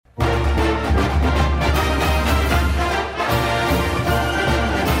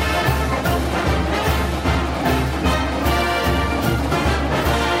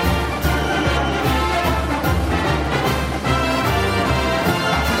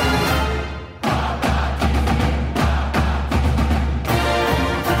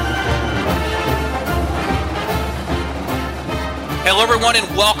everyone,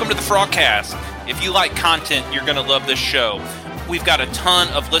 and welcome to the Frogcast. If you like content, you're going to love this show. We've got a ton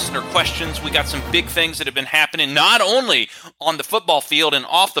of listener questions. We got some big things that have been happening, not only on the football field and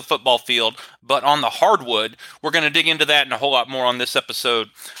off the football field, but on the hardwood. We're going to dig into that and a whole lot more on this episode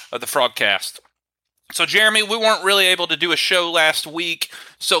of the Frogcast. So, Jeremy, we weren't really able to do a show last week,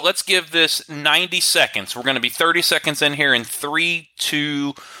 so let's give this 90 seconds. We're going to be 30 seconds in here in 3,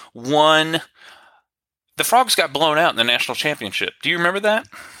 2, 1. The Frogs got blown out in the national championship. Do you remember that?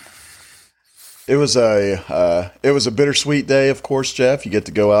 It was a bittersweet day, of course, Jeff. You get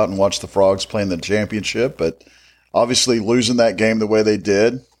to go out and watch the Frogs play in the championship, but obviously losing that game the way they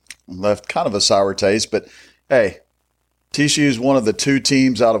did left kind of a sour taste. But hey, TCU is one of the two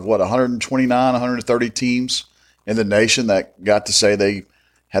teams out of 129, 130 teams in the nation that got to say they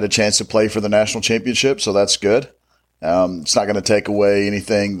had a chance to play for the national championship, so that's good. It's not going to take away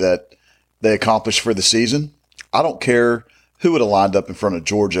anything that they accomplished for the season. I don't care who would have lined up in front of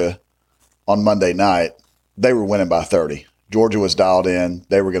Georgia on Monday night. They were winning by 30. Georgia was dialed in.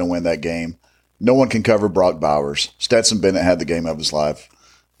 They were going to win that game. No one can cover Brock Bowers. Stetson Bennett had the game of his life.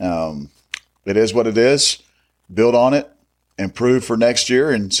 It is what it is. Build on it, improve for next year,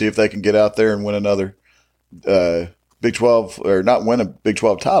 and see if they can get out there and win another Big 12, or not win a Big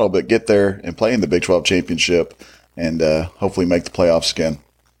 12 title, but get there and play in the Big 12 championship and hopefully make the playoffs again.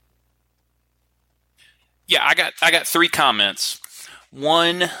 Yeah, I got 3 comments.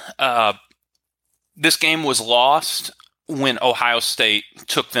 One, this game was lost when Ohio State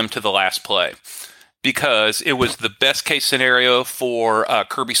took them to the last play because it was the best case scenario for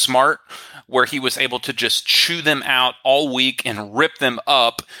Kirby Smart, where he was able to just chew them out all week and rip them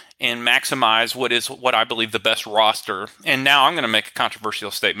up and maximize what I believe the best roster. And now I'm going to make a controversial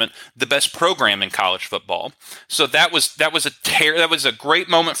statement: the best program in college football. So that was a great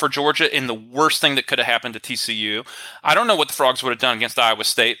moment for Georgia, and the worst thing that could have happened to TCU. I don't know what the Frogs would have done against Ohio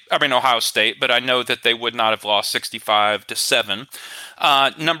State, but I know that they would not have lost 65-7.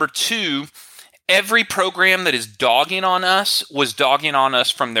 Number 2, every program that is dogging on us was dogging on us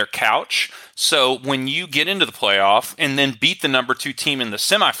from their couch. So when you get into the playoff and then beat the number 2 team in the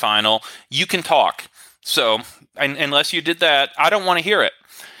semifinal, you can talk. So unless you did that, I don't want to hear it.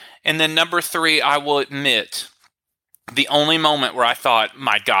 And then number 3, I will admit, the only moment where I thought,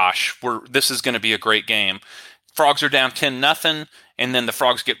 my gosh, this is going to be a great game. Frogs are down 10-0. And then the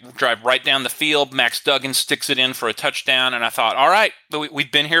Frogs drive right down the field. Max Duggan sticks it in for a touchdown. And I thought, all right,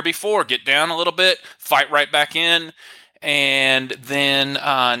 we've been here before. Get down a little bit, fight right back in. And then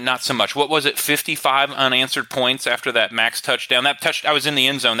not so much. What was it? 55 unanswered points after that Max touchdown. I was in the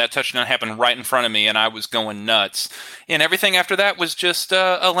end zone. That touchdown happened right in front of me, and I was going nuts. And everything after that was just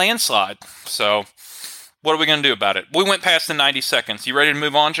a landslide. So what are we going to do about it? We went past the 90 seconds. You ready to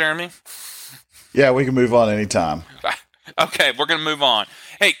move on, Jeremy? Yeah, we can move on anytime. Okay, we're going to move on.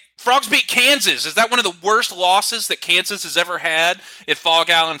 Hey, Frogs beat Kansas. Is that one of the worst losses that Kansas has ever had at Fog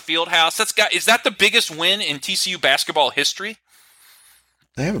Allen Fieldhouse? Is that the biggest win in TCU basketball history?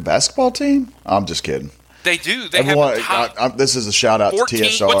 They have a basketball team? I'm just kidding. They do. They have this is a shout-out to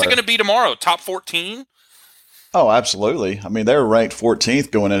TSR. What's it going to be tomorrow? Top 14? Oh, absolutely. I mean, they were ranked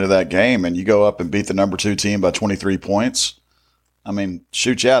 14th going into that game, and you go up and beat the number 2 team by 23 points. I mean,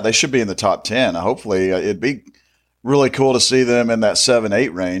 shoot, yeah, they should be in the top 10. Hopefully, it'd be really cool to see them in that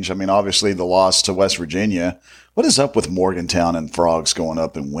 7-8 range. I mean, obviously the loss to West Virginia. What is up with Morgantown and Frogs going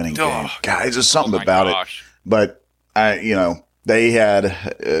up and winning games? Guys, there's something about it. But they had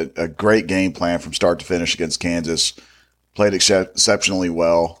a great game plan from start to finish against Kansas. Played exceptionally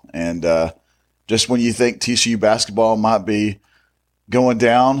well, and just when you think TCU basketball might be going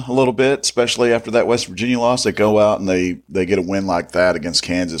down a little bit, especially after that West Virginia loss, they go out and they get a win like that against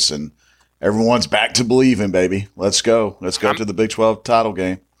Kansas, and everyone's back to believing, baby. Let's go. Let's go to the Big 12 title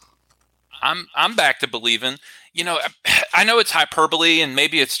game. I'm back to believing. You know, I know it's hyperbole, and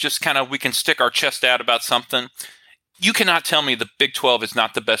maybe it's just kind of we can stick our chest out about something. You cannot tell me the Big 12 is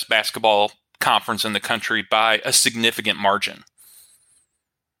not the best basketball conference in the country by a significant margin.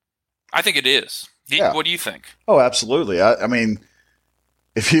 I think it is. Yeah. What do you think? Oh, absolutely. I mean,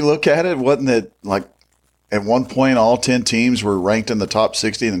 if you look at it, wasn't it like at one point all 10 teams were ranked in the top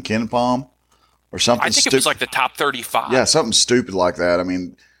 60 in KenPom or something? I think it was like the top 35. Yeah, something stupid like that. I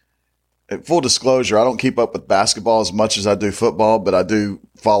mean, full disclosure, I don't keep up with basketball as much as I do football, but I do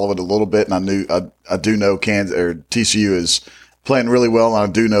follow it a little bit, and I do know Kansas or TCU is playing really well, and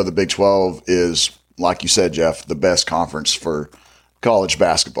I do know the Big 12 is, like you said, Jeff, the best conference for college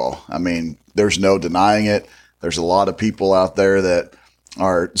basketball. I mean, there's no denying it. There's a lot of people out there that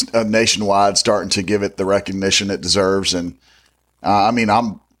are nationwide starting to give it the recognition it deserves. And I mean,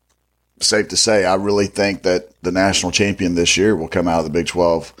 I'm safe to say, I really think that the national champion this year will come out of the Big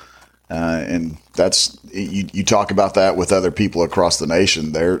 12. And that's you talk about that with other people across the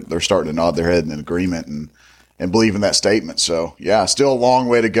nation. They're starting to nod their head in agreement and believe in that statement. So yeah, still a long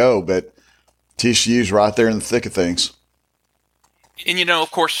way to go, but TCU's right there in the thick of things. And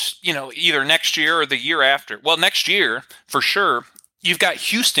of course, either next year or the year after. Well, next year for sure. You've got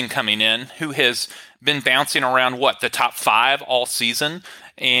Houston coming in, who has been bouncing around the top 5 all season.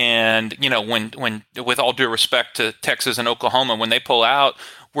 And when with all due respect to Texas and Oklahoma, when they pull out,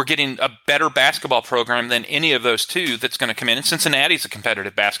 we're getting a better basketball program than any of those two that's going to come in. And Cincinnati's a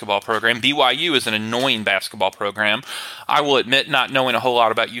competitive basketball program. BYU is an annoying basketball program. I will admit not knowing a whole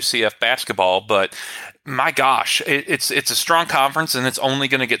lot about UCF basketball, but my gosh, it's a strong conference, and it's only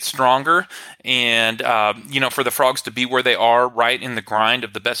going to get stronger. And for the Frogs to be where they are, right in the grind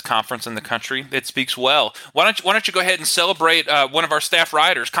of the best conference in the country, it speaks well. Why don't you go ahead and celebrate one of our staff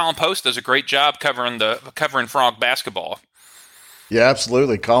writers? Colin Post does a great job covering Frog basketball. Yeah,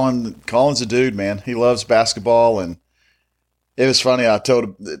 absolutely. Colin's a dude, man. He loves basketball, and it was funny. I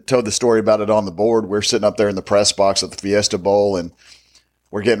told the story about it on the board. We're sitting up there in the press box at the Fiesta Bowl, and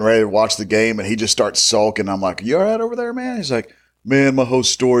we're getting ready to watch the game, and he just starts sulking. I'm like, "You all right over there, man?" He's like, "Man, my whole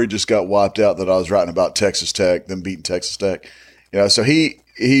story just got wiped out that I was writing about Texas Tech, them beating Texas Tech." So he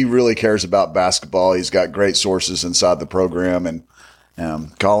really cares about basketball. He's got great sources inside the program, and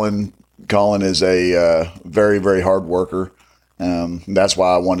Colin is a very, very hard worker. That's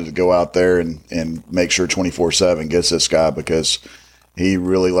why I wanted to go out there and make sure 24/7 gets this guy, because he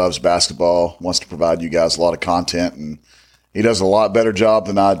really loves basketball, wants to provide you guys a lot of content, and he does a lot better job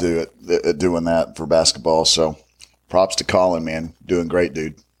than I do at doing that for basketball. So props to Colin, man. Doing great,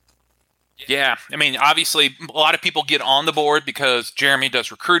 dude. Yeah, I mean, obviously, a lot of people get on the board because Jeremy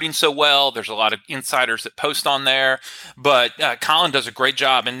does recruiting so well. There's a lot of insiders that post on there, but Colin does a great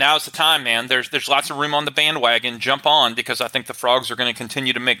job. And now's the time, man. There's lots of room on the bandwagon. Jump on, because I think the Frogs are going to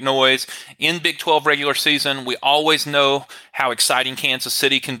continue to make noise in Big 12 regular season. We always know how exciting Kansas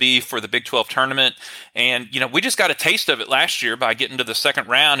City can be for the Big 12 tournament. And, we just got a taste of it last year by getting to the second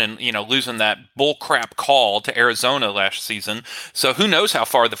round and, losing that bullcrap call to Arizona last season. So who knows how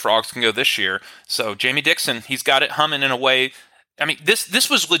far the Frogs can go this year. So Jamie Dixon, he's got it humming in a way. I mean, this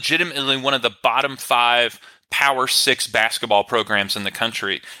was legitimately one of the bottom 5 Power 6 basketball programs in the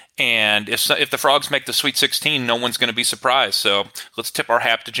country. And if the Frogs make the Sweet 16, no one's going to be surprised. So let's tip our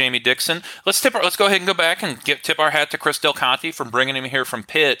hat to Jamie Dixon. Let's go ahead and go back and tip our hat to Chris Del Conte for bringing him here from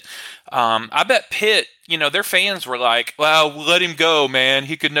Pitt. I bet Pitt, their fans were like, "Well, let him go, man.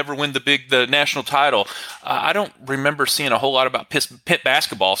 He could never win the national title." I don't remember seeing a whole lot about Pitt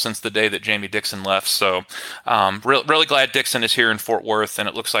basketball since the day that Jamie Dixon left. So really glad Dixon is here in Fort Worth, and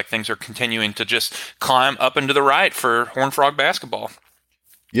it looks like things are continuing to just climb up and to the right for Horned Frog basketball.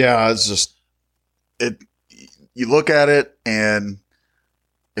 Yeah, it's just you look at it, and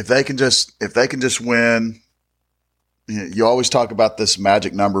if they can just win, you always talk about this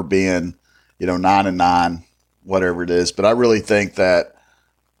magic number being, 9-9, whatever it is. But I really think that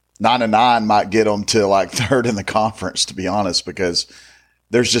 9-9 might get them to like third in the conference, to be honest, because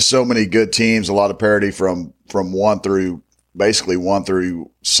there's just so many good teams, a lot of parity from 1 through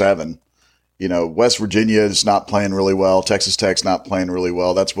 7. West Virginia is not playing really well. Texas Tech's not playing really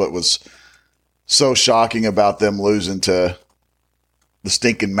well. That's what was so shocking about them losing to the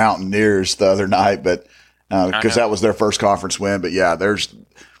stinking Mountaineers the other night, but because that was their first conference win. But yeah,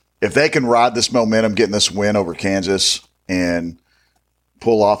 if they can ride this momentum, getting this win over Kansas and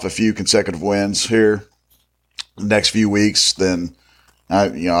pull off a few consecutive wins here the next few weeks, then I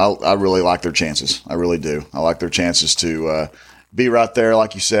really like their chances. I really do. I like their chances to be right there,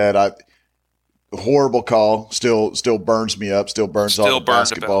 like you said. Horrible call. Still burns me up. Still burns all the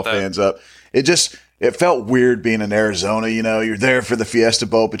basketball fans up. It felt weird being in Arizona. You're there for the Fiesta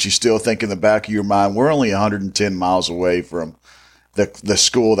Bowl, but you still think in the back of your mind, we're only 110 miles away from the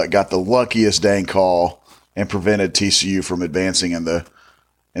school that got the luckiest dang call and prevented TCU from advancing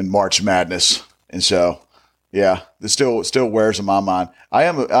in March Madness. And so, yeah, it still wears on my mind. I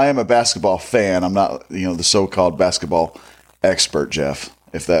am a basketball fan. I'm not the so-called basketball expert, Jeff.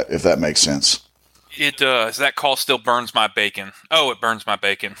 If that makes sense. It does. That call still burns my bacon. Oh, it burns my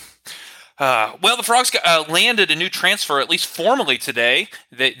bacon. Well, the Frogs landed a new transfer, at least formally today,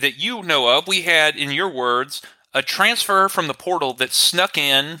 that you know of. We had, in your words, a transfer from the portal that snuck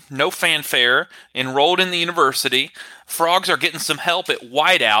in, no fanfare, enrolled in the university. Frogs are getting some help at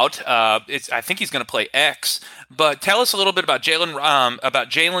wideout. I think he's going to play X. But tell us a little bit about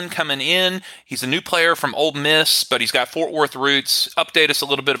Jalen coming in. He's a new player from Ole Miss, but he's got Fort Worth roots. Update us a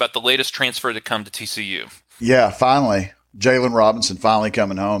little bit about the latest transfer to come to TCU. Yeah, finally. Jalen Robinson finally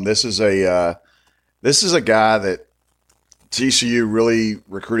coming home. This is a guy that TCU really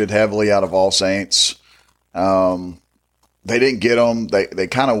recruited heavily out of All Saints. They didn't get him. They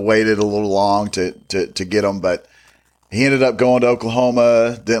kind of waited a little long to get him, but he ended up going to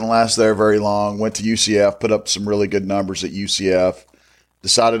Oklahoma. Didn't last there very long. Went to UCF, put up some really good numbers at UCF.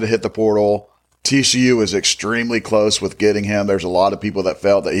 Decided to hit the portal. TCU was extremely close with getting him. There's a lot of people that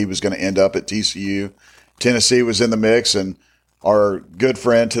felt that he was going to end up at TCU. Tennessee was in the mix, and our good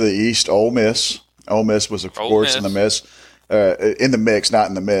friend to the east, Ole Miss. Ole Miss was, of course, in the mix. In the mix, not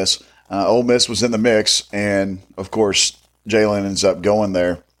in the miss. Ole Miss was in the mix, and, of course, Jalen ends up going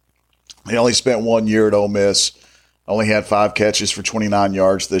there. He only spent 1 year at Ole Miss. Only had 5 catches for 29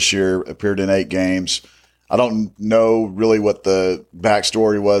 yards this year. Appeared in 8 games. I don't know really what the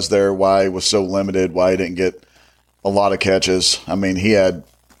backstory was there, why he was so limited, why he didn't get a lot of catches. I mean, he had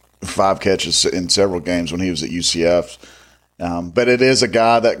 5 catches in several games when he was at UCF. But it is a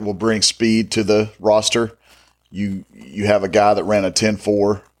guy that will bring speed to the roster. You have a guy that ran a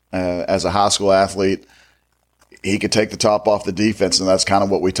 10.4 as a high school athlete. He could take the top off the defense, and that's kind of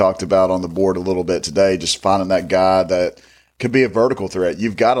what we talked about on the board a little bit today, just finding that guy that could be a vertical threat.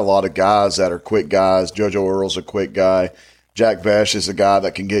 You've got a lot of guys that are quick guys. JoJo Earle's a quick guy. Jack Besh is a guy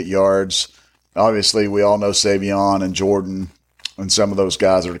that can get yards. Obviously, we all know Savion and Jordan and some of those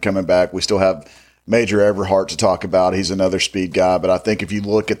guys that are coming back. We still have Major Everhart to talk about. He's another speed guy. But I think if you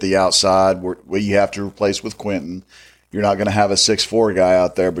look at the outside, where you have to replace with Quentin, you're not going to have a 6'4 guy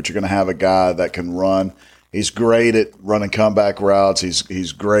out there, but you're going to have a guy that can run. He's great at running comeback routes.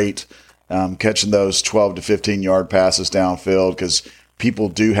 He's great catching those 12 to 15-yard passes downfield because people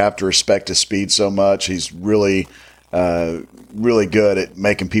do have to respect his speed so much. He's really good at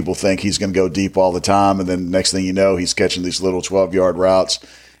making people think he's going to go deep all the time, and then next thing you know, he's catching these little 12-yard routes,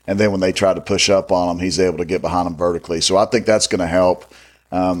 and then when they try to push up on him, he's able to get behind them vertically. So I think that's going to help.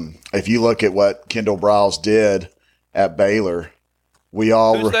 If you look at what Kendall Briles did at Baylor, we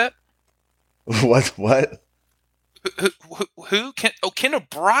all Who's that? What? Who? Kendall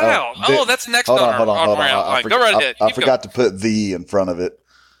Briles. That's next on our round. Go right ahead. I forgot to put the in front of it.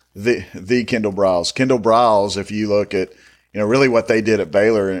 The Kendall Briles. Kendall Briles, if you look at, really what they did at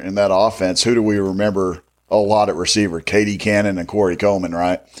Baylor in that offense, who do we remember a lot at receiver? Katie Cannon and Corey Coleman,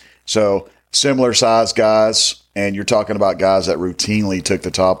 right? So similar size guys, and you're talking about guys that routinely took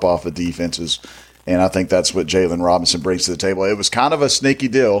the top off of defenses, and I think that's what Jalen Robinson brings to the table. It was kind of a sneaky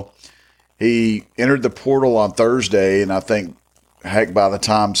deal. He entered the portal on Thursday, and I think, heck, by the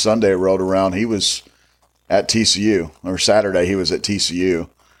time Sunday rolled around, he was at TCU, or Saturday he was at TCU.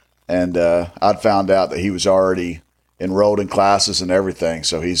 And I'd found out that he was already enrolled in classes and everything.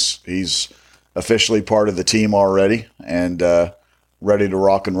 So he's officially part of the team already and ready to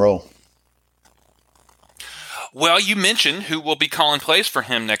rock and roll. Well, you mentioned who will be calling plays for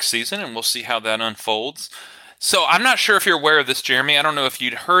him next season, and we'll see how that unfolds. So I'm not sure if you're aware of this, Jeremy. I don't know if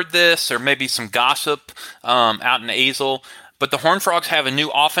you'd heard this or maybe some gossip out in Azle, but the Horned Frogs have a new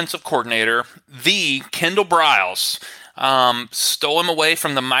offensive coordinator, the Kendall Briles. Stole him away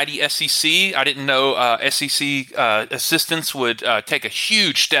from the mighty SEC. I didn't know SEC assistants would take a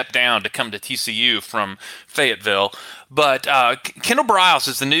huge step down to come to TCU from Fayetteville. But Kendall Briles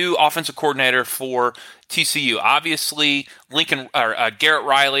is the new offensive coordinator for TCU. Obviously, Garrett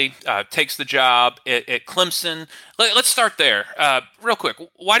Riley takes the job at Clemson. Let's start there real quick.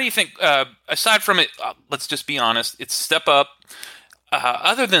 Why do you think, aside from it, let's just be honest, it's step up.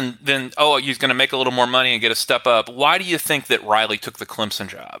 Other than he's going to make a little more money and get a step up, why do you think that Riley took the Clemson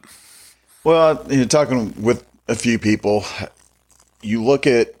job? Well, talking with a few people, you look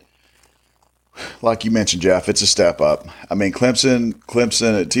at, like you mentioned, Jeff, it's a step up. I mean, Clemson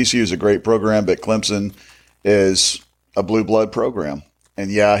at TCU is a great program, but Clemson is a blue blood program.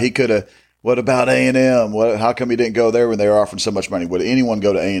 And yeah, he could have. What about A&M? How come he didn't go there when they were offering so much money? Would anyone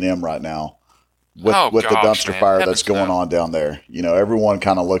go to A&M right now? With the dumpster fire that's going on down there. Everyone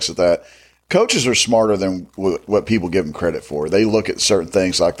kind of looks at that. Coaches are smarter than what people give them credit for. They look at certain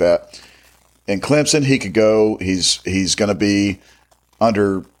things like that. In Clemson, he could go. He's going to be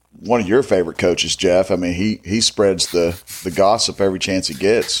under one of your favorite coaches, Jeff. I mean, he spreads the gossip every chance he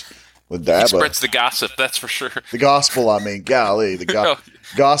gets with Dabo. He spreads the gossip, that's for sure. The gospel, I mean, golly,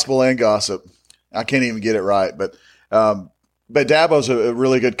 gospel and gossip. I can't even get it right, but Dabo's a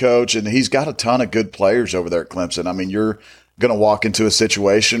really good coach, and he's got a ton of good players over there at Clemson. I mean, you're going to walk into a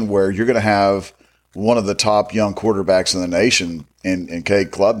situation where you're going to have one of the top young quarterbacks in the nation in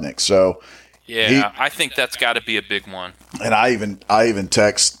Cade Klubnik. So, yeah, I think that's got to be a big one. And I even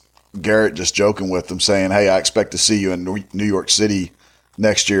text Garrett just joking with him saying, "Hey, I expect to see you in New York City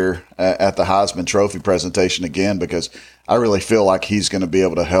next year at the Heisman Trophy presentation again, because I really feel like he's going to be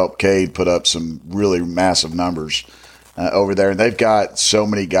able to help Cade put up some really massive numbers over there. And they've got so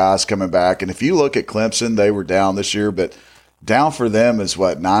many guys coming back. And if you look at Clemson, they were down this year, but down for them is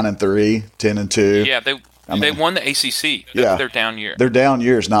what, 9-3, 10-2. Yeah, they won the ACC. Yeah, their down year. Their down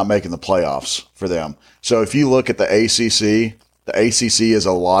year is not making the playoffs for them. So if you look at the ACC is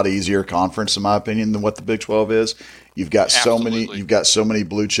a lot easier conference, in my opinion, than what the Big 12 is. You've got Absolutely. so many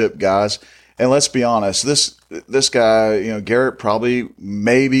blue chip guys. And let's be honest, this guy, Garrett probably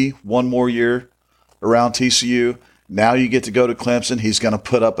maybe one more year around TCU. Now you get to go to Clemson. He's going to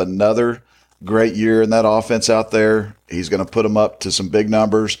put up another great year in that offense out there. He's going to put them up to some big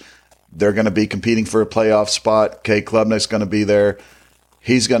numbers. They're going to be competing for a playoff spot. Cade Klubnik's going to be there.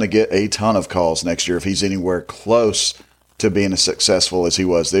 He's going to get a ton of calls next year if he's anywhere close to being as successful as he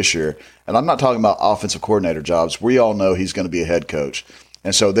was this year. And I'm not talking about offensive coordinator jobs. We all know he's going to be a head coach.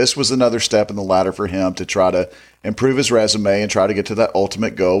 And so this was another step in the ladder for him to try to improve his resume and try to get to that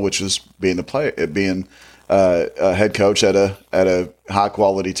ultimate goal, which is being a head coach at a high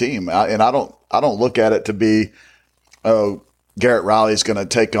quality team. And I don't look at it to be, oh, Garrett Riley's going to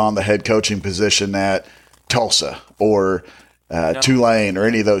take on the head coaching position at Tulsa or Tulane or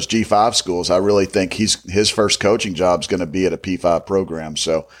any of those G5 schools. I really think his first coaching job is going to be at a P5 program.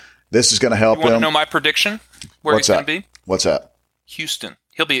 So this is going to help him. You want to know my prediction? Where he's going to be? What's that? Houston.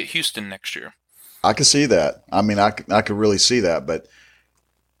 He'll be at Houston next year. I can see that. I mean, I could really see that. But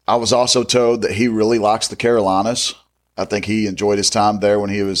I was also told that he really likes the Carolinas. I think he enjoyed his time there when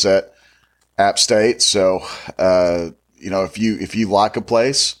he was at App State. So, if you like a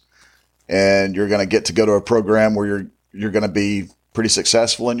place and you're going to get to go to a program where you're going to be pretty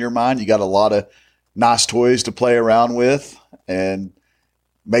successful in your mind, you got a lot of nice toys to play around with and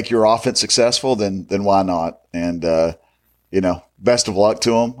make your offense successful, then why not? And, best of luck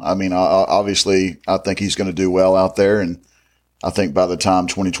to him. I mean, obviously, I think he's going to do well out there. And I think by the time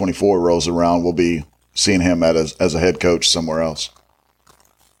 2024 rolls around, we'll be seeing him as a head coach somewhere else.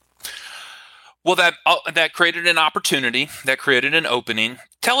 Well, that created an opportunity. That created an opening.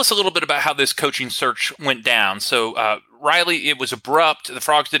 Tell us a little bit about how this coaching search went down. So, Riley, it was abrupt. The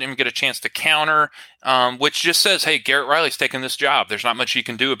Frogs didn't even get a chance to counter, which just says, hey, Garrett Riley's taking this job. There's not much you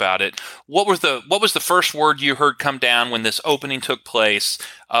can do about it. What was the first word you heard come down when this opening took place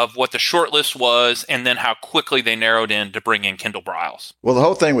of what the short list was, and then how quickly they narrowed in to bring in Kendall Briles? Well, the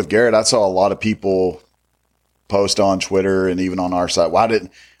whole thing with Garrett, I saw a lot of people post on Twitter and even on our site,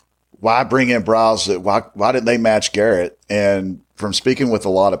 why bring in Briles? Why didn't they match Garrett? And from speaking with a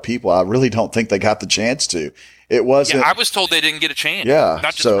lot of people, I really don't think they got the chance to. It wasn't. Yeah, I was told they didn't get a chance. Yeah,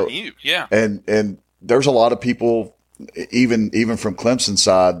 not just from you. Yeah, and there's a lot of people, even from Clemson's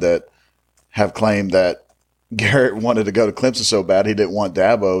side, that have claimed that Garrett wanted to go to Clemson so bad he didn't want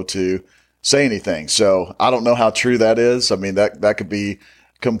Dabo to say anything. So I don't know how true that is. I mean, that could be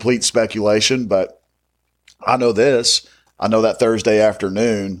complete speculation, but I know this. I know that Thursday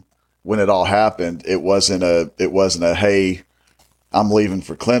afternoon when it all happened, it wasn't a hey, I'm leaving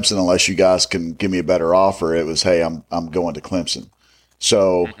for Clemson unless you guys can give me a better offer. It was, hey, I'm going to Clemson.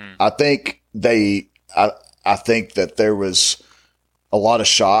 So I think I think that there was a lot of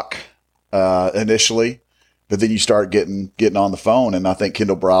shock initially, but then you start getting on the phone, and I think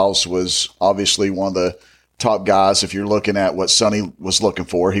Kendall Briles was obviously one of the top guys. If you're looking at what Sonny was looking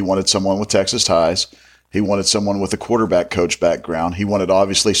for, he wanted someone with Texas ties. He wanted someone with a quarterback coach background. He wanted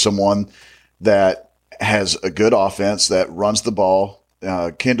obviously someone that has a good offense that runs the ball.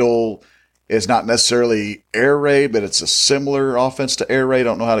 Kendall is not necessarily air raid, but it's a similar offense to air raid. I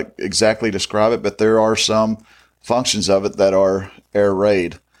don't know how to exactly describe it, but there are some functions of it that are air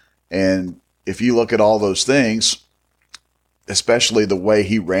raid. And if you look at all those things, especially the way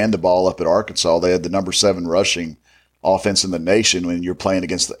he ran the ball up at Arkansas, they had the number 7 rushing offense in the nation when you're playing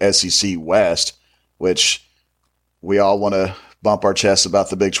against the SEC West, which we all want to bump our chests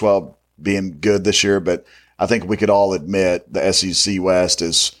about the Big 12 being good this year, but I think we could all admit the SEC West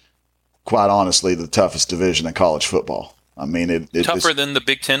is quite honestly the toughest division in college football. I mean, tougher than the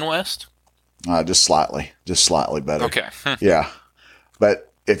Big 10 West? Just slightly better. Okay. Yeah.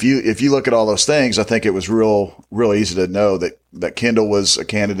 But if you look at all those things, I think it was real easy to know that Kendall was a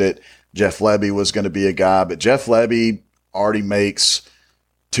candidate. Jeff Lebby was going to be a guy, but Jeff Lebby already makes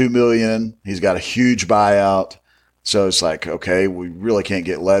 $2 million. He's got a huge buyout. So it's like, okay, we really can't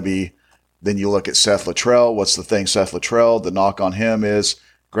get Lebby. Then you look at Seth Littrell. What's the thing, Seth Littrell? The knock on him is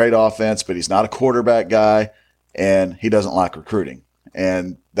great offense, but he's not a quarterback guy, and he doesn't like recruiting.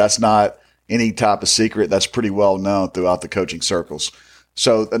 And that's not any type of secret. That's pretty well known throughout the coaching circles.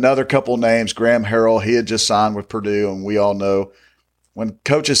 So another couple names, Graham Harrell, he had just signed with Purdue, and we all know when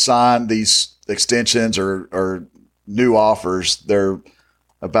coaches sign these extensions or new offers, they're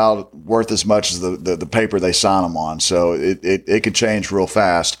about worth as much as the paper they sign them on. So it could change real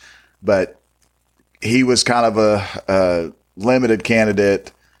fast. But he was kind of a limited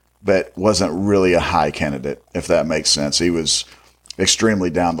candidate, but wasn't really a high candidate, if that makes sense. He was extremely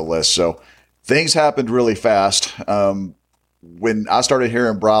down the list. So things happened really fast. When I started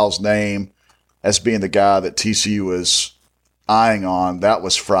hearing Briles' name as being the guy that TCU was eyeing on, that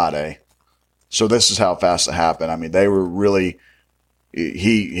was Friday. So this is how fast it happened. I mean, they were really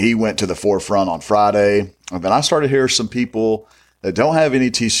he went to the forefront on Friday. And then I started hearing some people that don't have any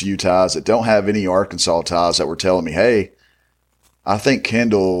TCU ties, that don't have any Arkansas ties, that were telling me, hey, I think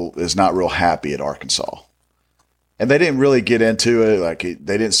Kendall is not real happy at Arkansas. And they didn't really get into it. Like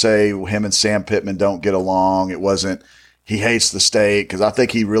they didn't say him and Sam Pittman don't get along. It wasn't he hates the state, because I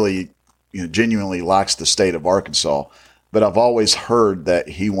think he really genuinely likes the state of Arkansas. But I've always heard that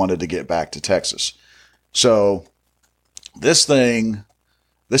he wanted to get back to Texas. So this thing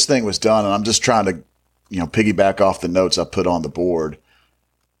was done, and I'm just trying to piggyback off the notes I put on the board.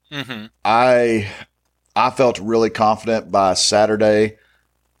 Mm-hmm. I felt really confident by Saturday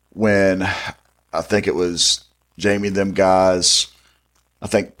when I think it was Jamie and them guys, I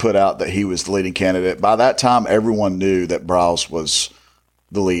think, put out that he was the leading candidate. By that time, everyone knew that Briles was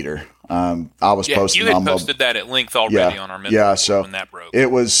the leader. I was posting. You had posted that at length already on our middle so when that broke. It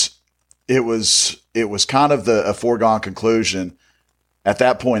was kind of a foregone conclusion. At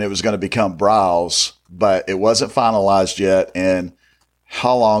that point, it was going to become Briles, but it wasn't finalized yet. And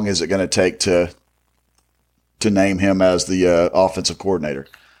how long is it going to take to name him as the offensive coordinator?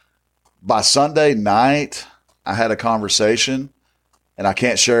 By Sunday night, I had a conversation, and I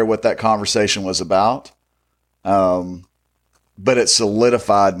can't share what that conversation was about. But it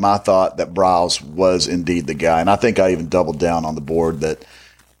solidified my thought that Briles was indeed the guy. And I think I even doubled down on the board that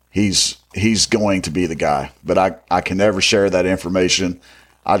he's going to be the guy. But I can never share that information.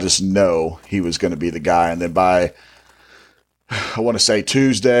 I just know he was going to be the guy. And then by, I want to say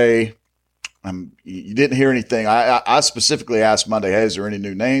Tuesday, you didn't hear anything. I specifically asked Monday, hey, is there any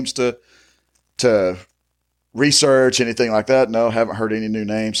new names to research, anything like that? No, haven't heard any new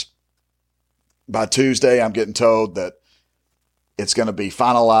names. By Tuesday, I'm getting told that it's going to be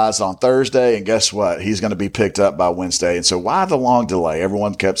finalized on Thursday, and guess what? He's going to be picked up by Wednesday. And so why the long delay?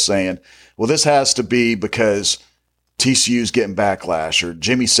 Everyone kept saying, well, this has to be because TCU's getting backlash, or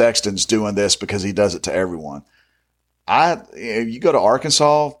Jimmy Sexton's doing this because he does it to everyone. You go to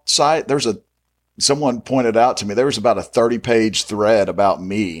Arkansas site, someone pointed out to me, there was about a 30-page thread about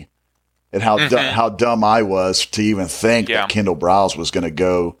me and how dumb I was to even think that Kendall Briles was going to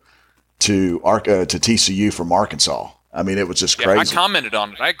go to TCU from Arkansas. I mean, it was just crazy. I commented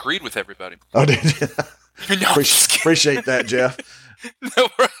on it. I agreed with everybody. Oh, did you? Appreciate that, Jeff. No,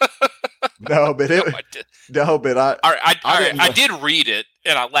 but I did read it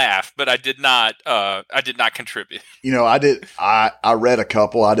and I laughed, but I did not contribute. I read a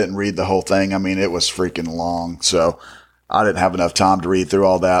couple. I didn't read the whole thing. I mean, it was freaking long, so I didn't have enough time to read through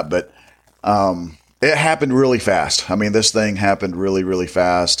all that. But it happened really fast. I mean, this thing happened really, really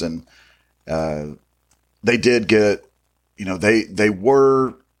fast, and they did get. They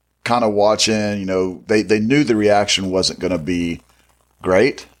were kind of watching. They knew the reaction wasn't going to be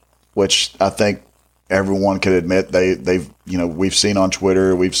great, which I think everyone could admit. We've seen on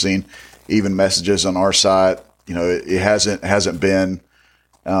Twitter, we've seen even messages on our site. It hasn't been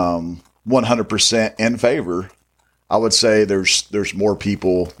 100% in favor. I would say there's more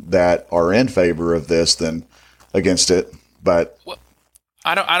people that are in favor of this than against it, but. Well,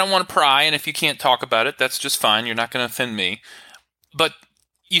 I don't want to pry, and if you can't talk about it, that's just fine. You're not going to offend me. But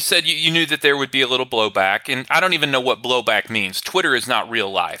you said you knew that there would be a little blowback, and I don't even know what blowback means. Twitter is not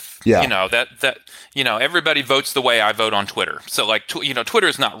real life. Yeah. Everybody votes the way I vote on Twitter. So Twitter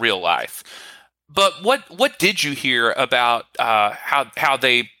is not real life. But what did you hear about how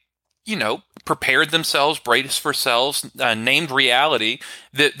they prepared themselves, braced for themselves, named reality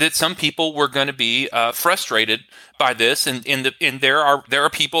that some people were going to be frustrated by this, and there are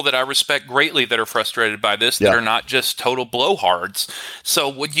people that I respect greatly that are frustrated by this, that are not just total blowhards.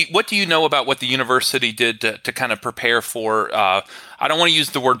 So what do you know about what the university did to kind of prepare for? I don't want to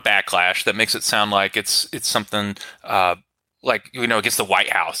use the word backlash. That makes it sound like it's something against the White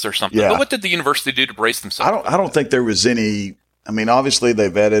House or something. Yeah. But what did the university do to brace themselves? I don't think there was any. I mean, obviously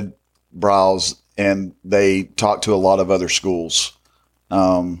they vetted Briles and they talked to a lot of other schools.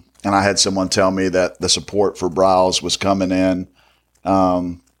 And I had someone tell me that the support for Briles was coming in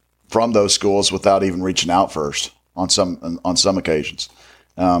from those schools without even reaching out first on some occasions.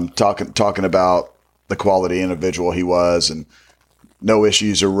 Talking about the quality individual he was, and no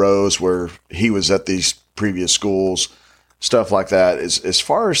issues arose where he was at these previous schools, stuff like that. As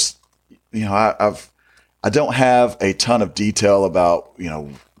far as, I don't have a ton of detail about,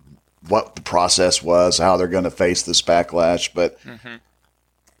 what the process was, how they're going to face this backlash, but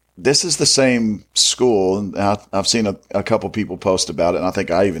this is the same school. And I've seen a couple people post about it, and I think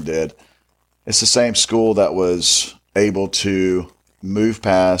I even did. It's the same school that was able to move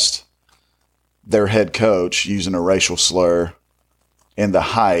past their head coach using a racial slur in the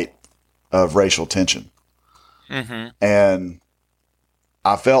height of racial tension. And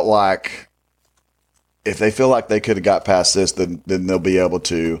I felt like if they feel like they could have got past this, then they'll be able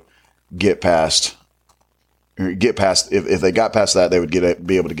to get past. If they got past that, they would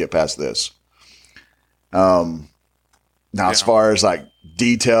be able to get past this. Now, as far as like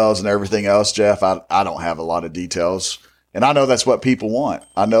details and everything else, Jeff, I don't have a lot of details, and I know that's what people want.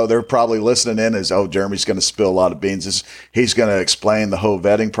 I know they're probably listening in as, Jeremy's going to spill a lot of beans. He's going to explain the whole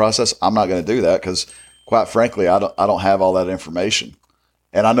vetting process. I'm not going to do that because, quite frankly, I don't have all that information,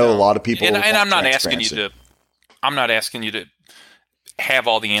 and I know a lot of people. And I'm not asking you to. I'm not asking you to have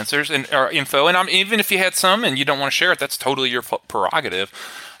all the answers or info, and even if you had some and you don't want to share it, that's totally your prerogative.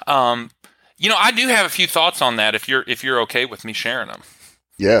 I do have a few thoughts on that. If you're okay with me sharing them.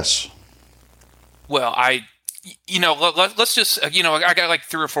 Yes. Well, let's just, I got like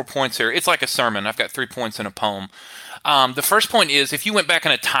 3 or 4 points here. It's like a sermon. I've got 3 points in a poem. The first point is, if you went back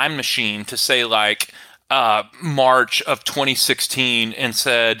in a time machine to say like March of 2016 and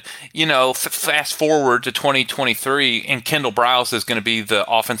said, fast forward to 2023 and Kendall Briles is going to be the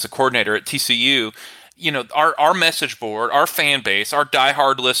offensive coordinator at TCU, our message board, our fan base, our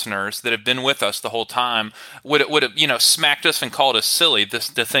diehard listeners that have been with us the whole time would have smacked us and called us silly to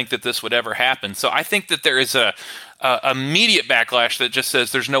think that this would ever happen. So I think that there is a immediate backlash that just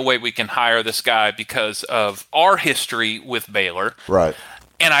says there's no way we can hire this guy because of our history with Baylor. Right.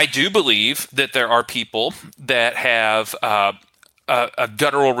 And I do believe that there are people that have a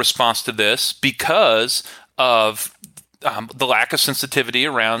guttural response to this because of the lack of sensitivity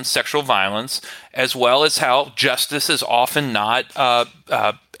around sexual violence, as well as how justice is often not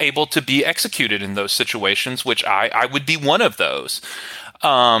able to be executed in those situations, which I would be one of those.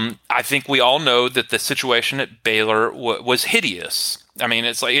 I think we all know that the situation at Baylor was hideous. I mean,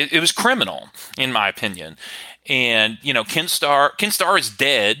 it's like it was criminal, in my opinion. And, Ken Starr is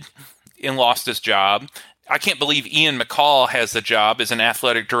dead and lost his job. I can't believe Ian McCall has the job as an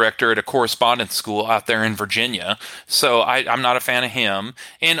athletic director at a correspondence school out there in Virginia. So I'm not a fan of him.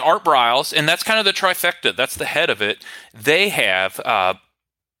 And Art Briles, and that's kind of the trifecta. That's the head of it. They have that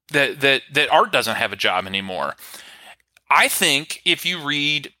Art doesn't have a job anymore. I think if you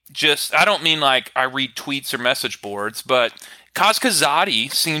read I don't mean like I read tweets or message boards, but Kaz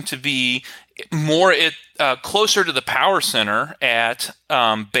Kazadi seemed to be more closer to the power center at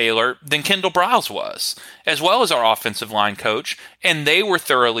Baylor than Kendall Briles was, as well as our offensive line coach. And they were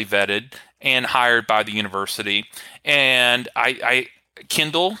thoroughly vetted and hired by the university. And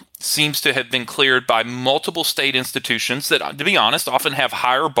Kendall seems to have been cleared by multiple state institutions that, to be honest, often have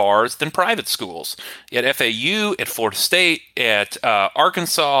higher bars than private schools. At FAU, at Florida State, at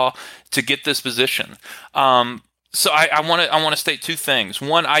Arkansas, to get this position. So I want to state 2 things.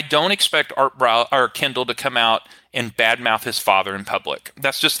 One, I don't expect Art Briles or Kendall to come out and badmouth his father in public.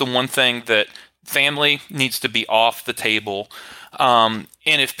 That's just the one thing that family needs to be off the table. And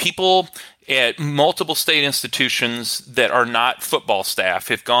if people at multiple state institutions that are not football staff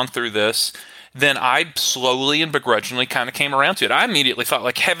have gone through this, then I slowly and begrudgingly kind of came around to it. I immediately thought,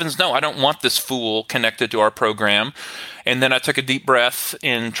 like, heavens no, I don't want this fool connected to our program. And then I took a deep breath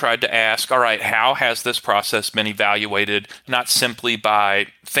and tried to ask, all right, how has this process been evaluated, not simply by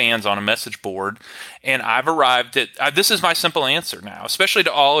fans on a message board? And I've arrived at, this is my simple answer now, especially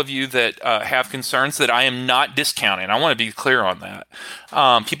to all of you that have concerns that I am not discounting. I want to be clear on that.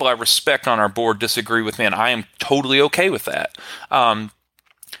 People I respect on our board disagree with me, and I am totally okay with that.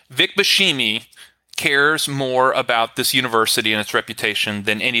 Vic Bashimi cares more about this university and its reputation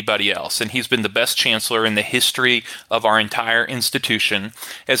than anybody else, and he's been the best chancellor in the history of our entire institution.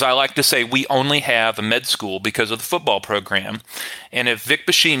 As I like to say, we only have a med school because of the football program, and if Vic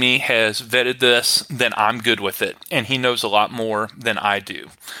Bashimi has vetted this, then I'm good with it, and he knows a lot more than I do.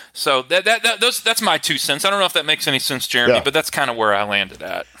 So that's my 2 cents. I don't know if that makes any sense, Jeremy, but that's kind of where I landed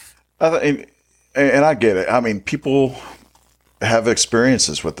at. And I get it. I mean, people have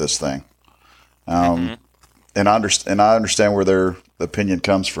experiences with this thing. And I understand where their opinion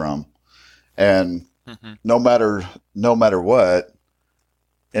comes from. And no matter what,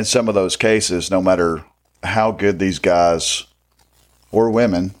 in some of those cases, no matter how good these guys or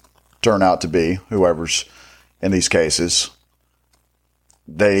women turn out to be, whoever's in these cases,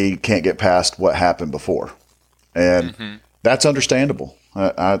 they can't get past what happened before, and that's understandable.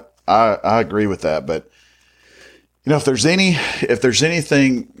 I agree with that, but if there's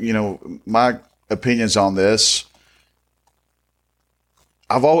anything, my opinions on this,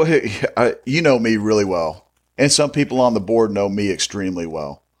 I've always, you know me really well, and some people on the board know me extremely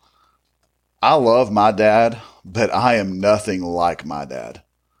well. I love my dad, but I am nothing like my dad.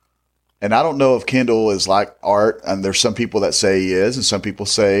 And I don't know if Kendall is like Art, and there's some people that say he is, and some people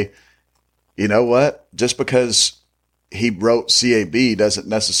say, you know what, just because he wrote CAB doesn't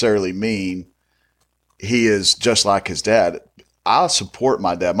necessarily mean he is just like his dad. I support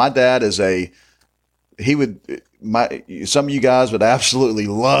my dad. My dad is some of you guys would absolutely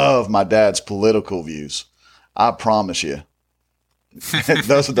love my dad's political views. I promise you.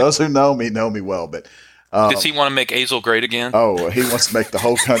 those who know me well, but does he want to make Azle great again? Oh, he wants to make the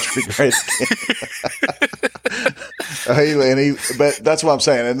whole country great again. But that's what I'm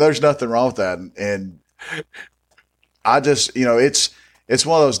saying, and there's nothing wrong with that. And I just, it's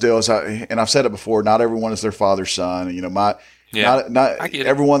one of those deals. And I've said it before. Not everyone is their father's son. Not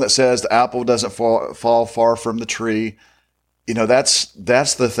everyone that says the apple doesn't fall far from the tree. That's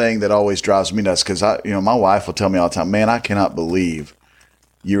the thing that always drives me nuts, because my wife will tell me all the time, man, I cannot believe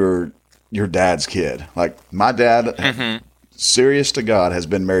you're your dad's kid. Like my dad, serious to God, has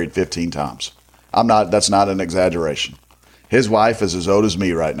been married 15 times. That's not an exaggeration. His wife is as old as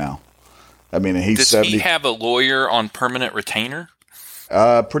me right now. I mean, he's Does 70. He have a lawyer on permanent retainer?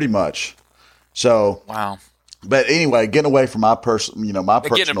 Pretty much. So, wow. But anyway, getting away from my personal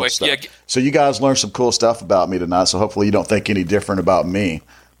stuff. Yeah. So you guys learned some cool stuff about me tonight. So hopefully you don't think any different about me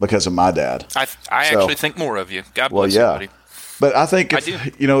because of my dad. I actually think more of you. God bless you, buddy. But I think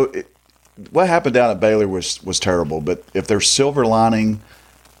what happened down at Baylor was terrible. But if there's silver lining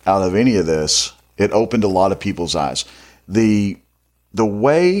out of any of this, it opened a lot of people's eyes. The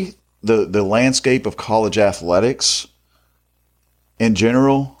way the landscape of college athletics in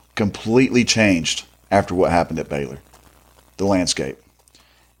general completely changed after what happened at Baylor. The landscape.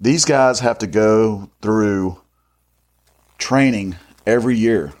 These guys have to go through training every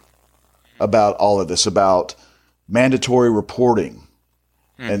year about all of this, about mandatory reporting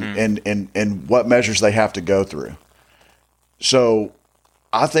and what measures they have to go through. So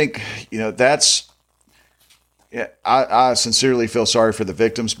I think, I sincerely feel sorry for the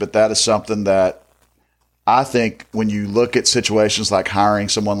victims, but that is something that I think when you look at situations like hiring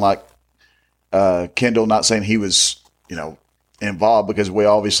someone like Kendall, not saying he was, involved, because we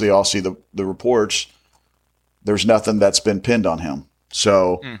obviously all see the reports, there's nothing that's been pinned on him.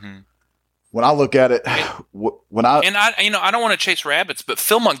 So when I look at it, I don't want to chase rabbits, but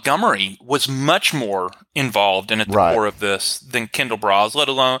Phil Montgomery was much more involved and at the core of this than Kendall Braz, let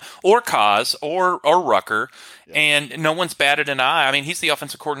alone, or Kaz or Rucker. Yeah. And no one's batted an eye. I mean, he's the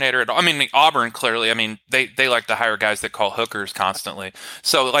offensive coordinator Auburn, clearly. I mean, they like to hire guys that call hookers constantly.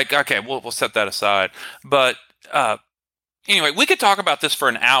 So okay, we'll set that aside. But, anyway, we could talk about this for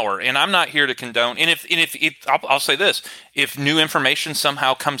an hour, and I'm not here to condone. And if I'll say this: if new information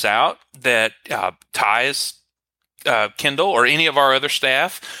somehow comes out that ties Kendall or any of our other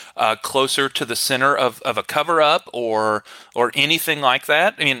staff closer to the center of a cover up or anything like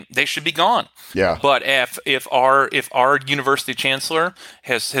that, I mean, they should be gone. Yeah. But if our university chancellor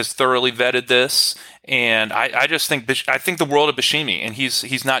has thoroughly vetted this, and I just think the world of Bashimi, and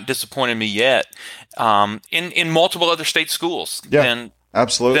he's not disappointed me yet. In multiple other state schools, then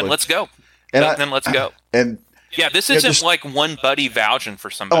absolutely, then let's go. Then let's go. And yeah, this isn't like one buddy vouching for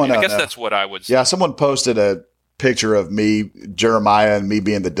somebody. I guess that's what I would say. Yeah, someone posted a picture of me, Jeremiah, and me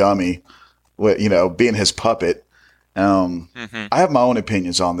being the dummy, being his puppet. I have my own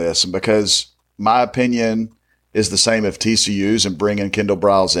opinions on this, and because my opinion is the same if TCU's and bringing Kendall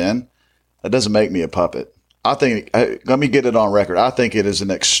Briles in, that doesn't make me a puppet. I think, let me get it on record, I think it is an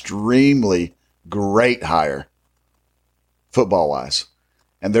extremely great hire, football-wise.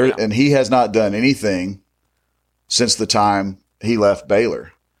 And he has not done anything since the time he left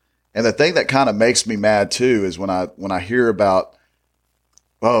Baylor. And the thing that kind of makes me mad too is when I hear about,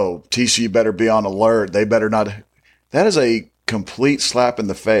 TCU better be on alert, they better not. That is a complete slap in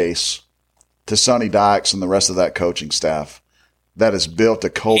the face to Sonny Dykes and the rest of that coaching staff that has built a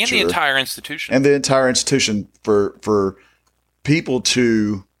culture. And the entire institution. And the entire institution for people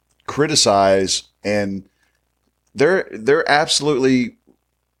to criticize, and they're absolutely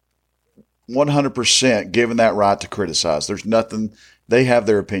 100% given that right to criticize. There's nothing, they have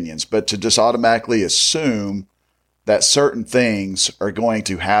their opinions, but to just automatically assume that certain things are going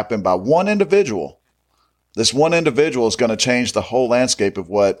to happen by one individual, this one individual is going to change the whole landscape of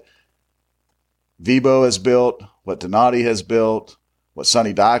what Vibo has built, what Donati has built, what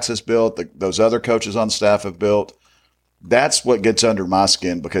Sonny Dykes has built, those other coaches on staff have built. That's what gets under my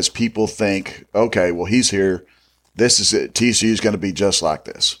skin because people think, okay, well, he's here. This is it. TCU is going to be just like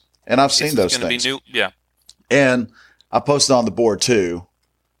this. And I've seen those things. Yeah. And I posted on the board too,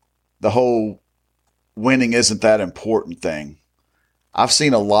 the whole winning isn't that important thing. I've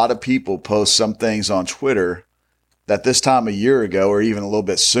seen a lot of people post some things on Twitter that this time a year ago or even a little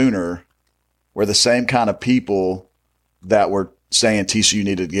bit sooner were the same kind of people that were saying TCU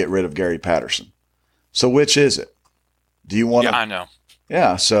needed to get rid of Gary Patterson. So which is it? Do you want to? Yeah, I know.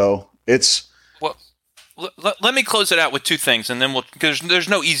 Yeah, so it's. Well, let me close it out with two things, and then because there's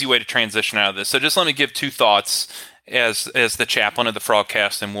no easy way to transition out of this. So just let me give two thoughts as the chaplain of the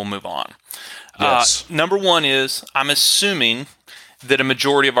Frogcast, and we'll move on. Yes. Number one is I'm assuming that a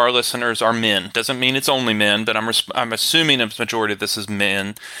majority of our listeners are men. Doesn't mean it's only men, but I'm assuming a majority of this is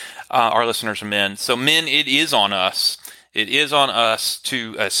men. Our listeners are men. So men, it is on us. It is on us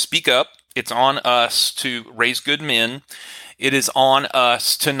to speak up. It's on us to raise good men. It is on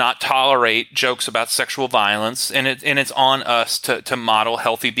us to not tolerate jokes about sexual violence, and it's on us to model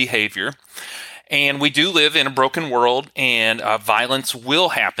healthy behavior. And we do live in a broken world, and violence will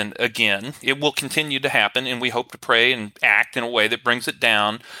happen again. It will continue to happen, and we hope to pray and act in a way that brings it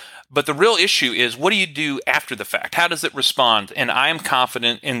down. But the real issue is, what do you do after the fact? How does it respond? And I am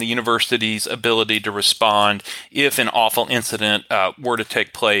confident in the university's ability to respond if an awful incident were to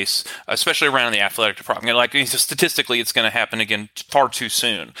take place, especially around the athletic department. Like, statistically, it's going to happen again far too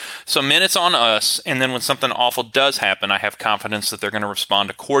soon. So, men, it's on us. And then when something awful does happen, I have confidence that they're going to respond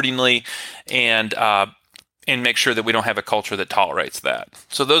accordingly and make sure that we don't have a culture that tolerates that.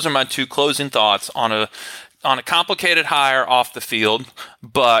 So those are my two closing thoughts on a complicated hire off the field,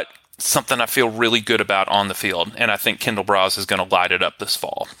 but something I feel really good about on the field, and I think Kendall Browse is going to light it up this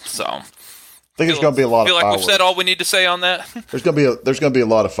fall. So, I think there's going to be a lot of fireworks. Feel like we've said all we need to say on that. There's going to be a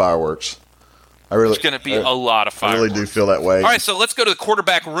lot of fireworks. There's going to be a lot of fireworks. I really do feel that way. All right, so let's go to the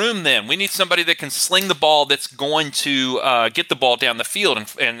quarterback room then. We need somebody that can sling the ball, that's going to get the ball down the field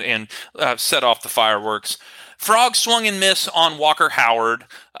and set off the fireworks. Frog swung and missed on Walker Howard,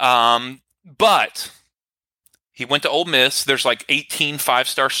 but he went to Ole Miss. There's like 18 Power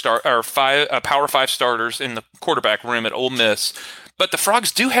 5 starters in the quarterback room at Ole Miss. But the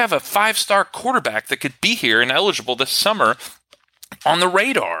Frogs do have a 5-star quarterback that could be here and eligible this summer on the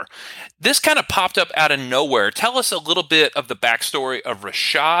radar. This kind of popped up out of nowhere. Tell us a little bit of the backstory of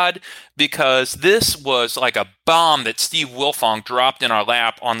Rashad, because this was like a bomb that Steve Wilfong dropped in our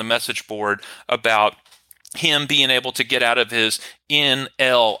lap on the message board about him being able to get out of his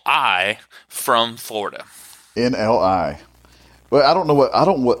NLI from Florida. NLI. Well, I don't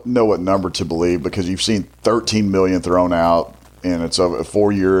know what number to believe, because you've seen 13 million thrown out, and it's a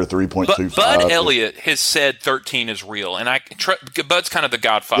 4-year, 3.25. Bud Elliott has said 13 is real, and Bud's kind of the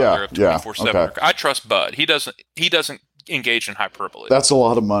godfather of 24/7. Okay. I trust Bud. He doesn't engage in hyperbole. That's a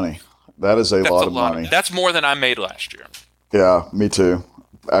lot of money. That is a lot of money. That's more than I made last year. Yeah, me too.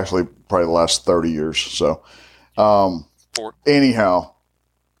 Actually, probably the last 30 years. So, anyhow,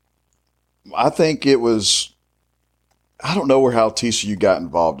 I think it was. I don't know how TCU got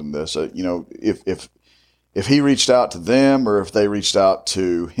involved in this. If he reached out to them or if they reached out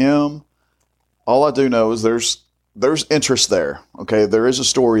to him, all I do know is there's interest there. Okay, there is a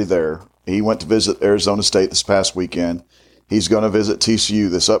story there. He went to visit Arizona State this past weekend. He's going to visit TCU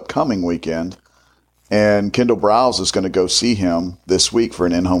this upcoming weekend, and Kendall Browse is going to go see him this week for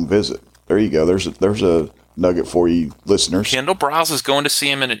an in-home visit. There you go. There's a nugget for you listeners. Kendall Browse is going to see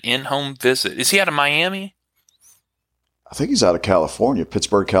him in an in-home visit. Is he out of Miami? I think he's out of California,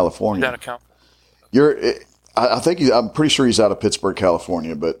 Pittsburgh, California. He's out of California. I'm pretty sure he's out of Pittsburgh,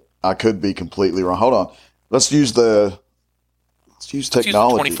 California, but I could be completely wrong. Hold on. Let's use technology. Let's use the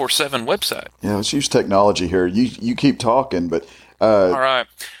 24/7 website. Yeah, let's use technology here. You keep talking, but all right.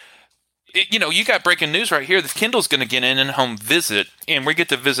 You got breaking news right here. That Kendall's going to get an in-home visit, and we get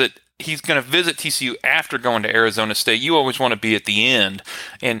to visit. He's going to visit TCU after going to Arizona State. You always want to be at the end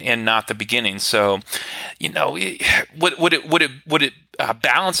and not the beginning. So, would it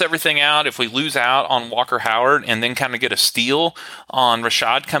balance everything out if we lose out on Walker Howard and then kind of get a steal on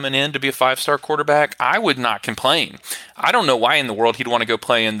Rashad coming in to be a 5-star quarterback? I would not complain. I don't know why in the world he'd want to go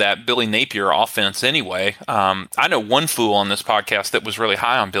play in that Billy Napier offense anyway. I know one fool on this podcast that was really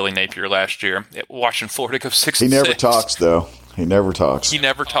high on Billy Napier last year, watching Florida go 6-6. He never talks, though. He never talks. He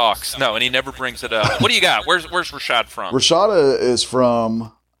never talks. No, and he never brings it up. What do you got? Where's Rashad from? Rashad is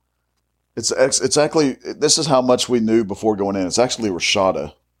from. It's actually. This is how much we knew before going in. It's actually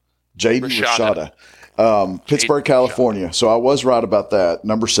Rashada, Jaden Rashada, Pittsburgh, California. So I was right about that.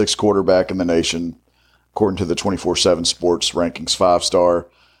 Number 6 quarterback in the nation. according to the 24/7 Sports rankings, 5-star.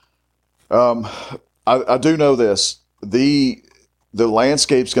 I do know this. The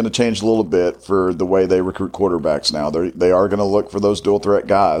landscape's going to change a little bit for the way they recruit quarterbacks now. They are going to look for those dual threat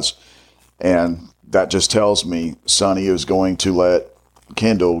guys, and that just tells me Sonny is going to let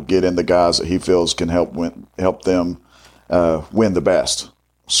Kendall get in the guys that he feels can help them win the best.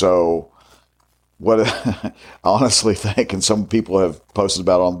 So, what I honestly think, and some people have posted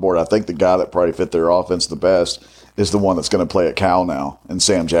about it on the board, I think the guy that probably fit their offense the best is the one that's going to play at Cal now, and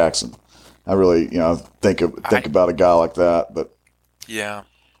Sam Jackson. I really, think about a guy like that, but yeah.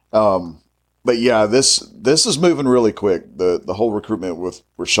 But yeah, this is moving really quick. The whole recruitment with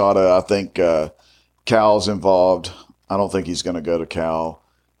Rashada, I think Cal's involved. I don't think he's going to go to Cal.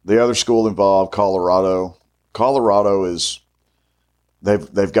 The other school involved, Colorado. Colorado is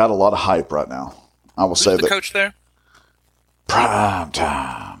they've got a lot of hype right now. I will say the coach there? Prime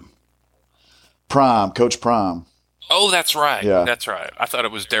time. Coach Prime. Oh, that's right. Yeah. That's right. I thought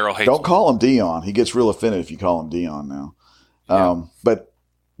it was Daryl Hayes. Don't call him Dion. He gets real offended if you call him Dion now. Yeah. But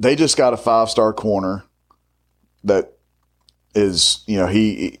they just got a 5-star corner that is,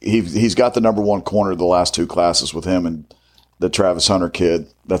 he's got the number 1 corner the last 2 classes with him and the Travis Hunter kid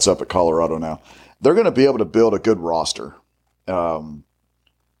that's up at Colorado now. They're going to be able to build a good roster.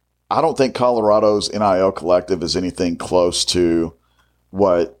 I don't think Colorado's NIL collective is anything close to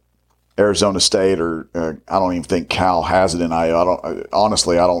what Arizona State or I don't even think Cal has it in NIL. I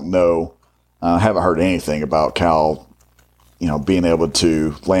don't know. I haven't heard anything about Cal, being able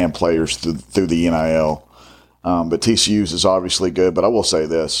to land players through the NIL. But TCU's is obviously good. But I will say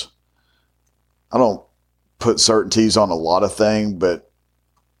this: I don't put certainties on a lot of things, but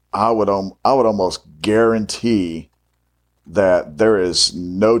I would almost guarantee that there is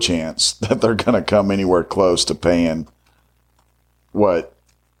no chance that they're going to come anywhere close to paying what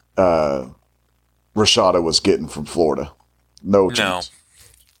Rashada was getting from Florida. No chance.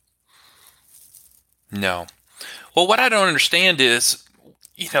 No. Well, what I don't understand is,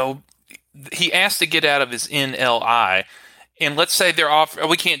 he asked to get out of his NLI, and let's say they're off.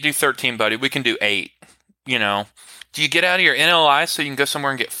 We can't do 13, buddy. We can do 8. Do you get out of your NLI so you can go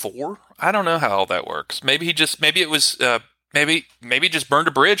somewhere and get 4? I don't know how all that works. Maybe he just burned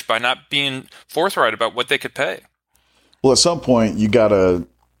a bridge by not being forthright about what they could pay. Well, at some point you got to,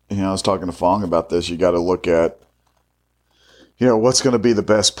 I was talking to Fong about this. You got to look at, what's going to be the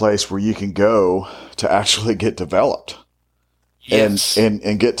best place where you can go to actually get developed. Yes.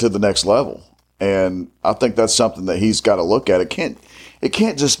 and get to the next level. And I think that's something that he's got to look at. It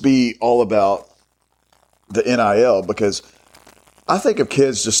can't just be all about the NIL, because I think if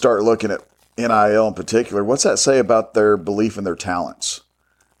kids just start looking at NIL in particular, what's that say about their belief in their talents?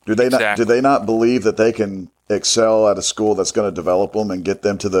 Do they not believe that they can excel at a school that's going to develop them and get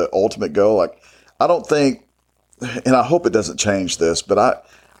them to the ultimate goal? Like, I don't think, and I hope it doesn't change this, but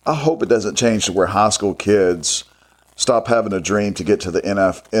I hope it doesn't change to where high school kids stop having a dream to get to the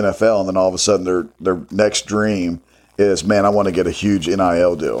NFL, and then all of a sudden their next dream is, man, I want to get a huge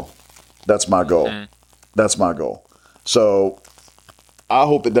NIL deal. That's my goal. Mm-hmm. That's my goal. So I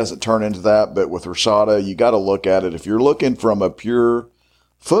hope it doesn't turn into that. But with Rashada, you got to look at it. If you're looking from a pure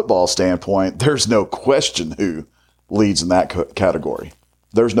football standpoint, there's no question who leads in that category.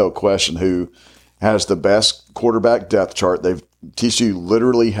 There's no question who has the best quarterback depth chart. TCU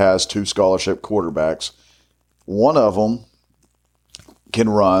literally has 2 scholarship quarterbacks. One of them can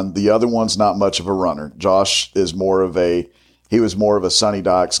run. The other one's not much of a runner. Josh is more of a Sonny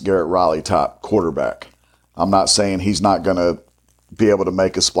Dykes, Garrett Riley type quarterback. I'm not saying he's not going to be able to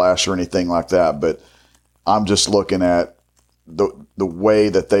make a splash or anything like that, but I'm just looking at the way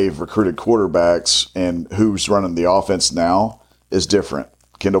that they've recruited quarterbacks and who's running the offense now is different.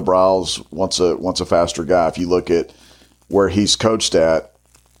 Kendall Briles wants a faster guy. If you look at where he's coached at,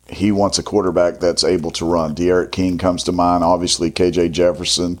 he wants a quarterback that's able to run. De'Aaron King comes to mind. Obviously, KJ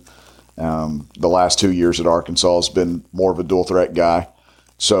Jefferson. The last 2 years at Arkansas has been more of a dual threat guy.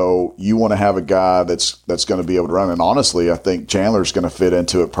 So you want to have a guy that's going to be able to run. And honestly, I think Chandler's going to fit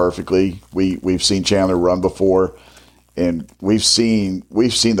into it perfectly. We've seen Chandler run before, and we've seen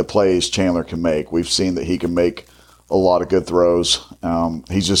the plays Chandler can make. We've seen that he can make a lot of good throws.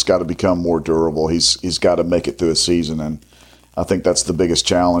 He's just got to become more durable. He's got to make it through a season, and I think that's the biggest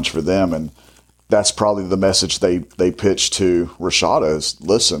challenge for them. And that's probably the message they pitch to Rashada is,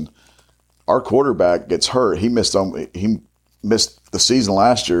 listen, our quarterback gets hurt. He missed the season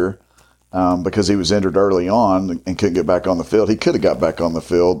last year because he was injured early on and couldn't get back on the field. He could have got back on the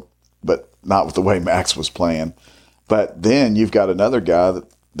field, but not with the way Max was playing. But then you've got another guy that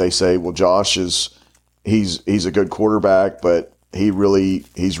they say, well, Josh he's a good quarterback, but he's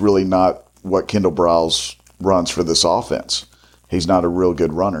really not what Kendall Briles runs for this offense. He's not a real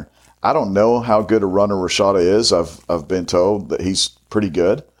good runner. I don't know how good a runner Rashada is. I've been told that he's pretty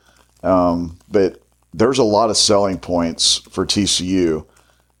good. But there's a lot of selling points for TCU.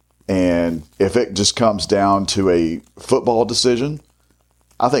 And if it just comes down to a football decision,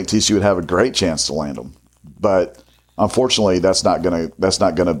 I think TCU would have a great chance to land him. But unfortunately, that's not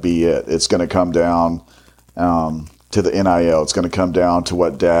gonna be it. It's gonna come down to the NIL. It's gonna come down to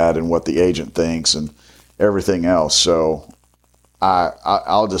what dad and what the agent thinks and everything else. So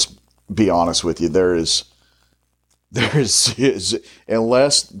I'll just be honest with you. There is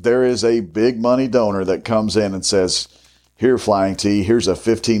unless there is a big money donor that comes in and says, "Here, Flying T, here's a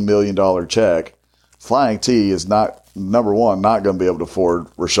 $15 million check." Flying T is not, number one, not going to be able to afford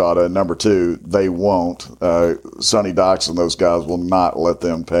Rashada. And number two, they won't. Sonny Docks and those guys will not let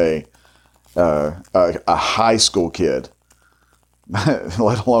them pay a high school kid,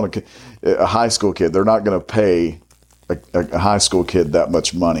 let alone a high school kid. They're not going to pay a high school kid that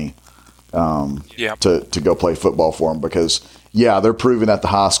much money to go play football for them because, they're proven at the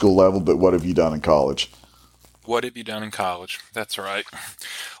high school level, but what have you done in college? What have you done in college? That's right.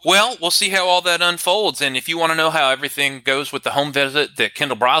 Well, we'll see how all that unfolds. And if you want to know how everything goes with the home visit that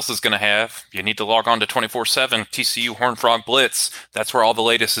Kendall Briles is going to have, you need to log on to 24/7 TCU Horned Frog Blitz. That's where all the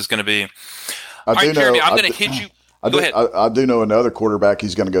latest is going to be. Jeremy, I'm going to hit you. Go ahead. I do know another quarterback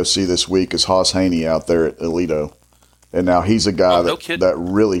he's going to go see this week is Haas Haney out there at Alito. And now he's a guy that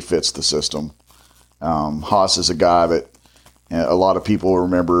really fits the system. Haas is a guy that a lot of people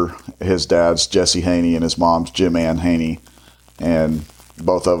remember his dad's Jesse Haney and his mom's Jim Ann Haney. And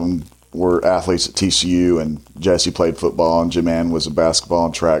both of them were athletes at TCU, and Jesse played football, and Jim Ann was a basketball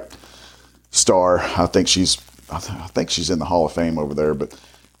and track star. I think she's in the Hall of Fame over there. But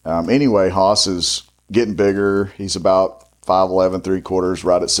anyway, Haas is getting bigger. He's about 5'11", 3/4,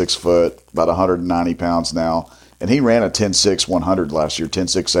 right at 6 foot, about 190 pounds now. And he ran a 10.6 100 last year,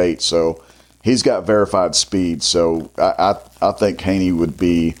 10.68. So he's got verified speed. So I think Haney would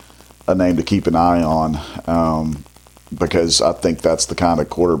be a name to keep an eye on because I think that's the kind of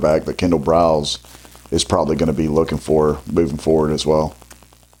quarterback that Kendall Briles is probably going to be looking for moving forward as well.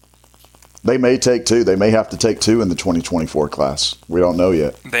 They may take two. They may have to take two in the 2024 class. We don't know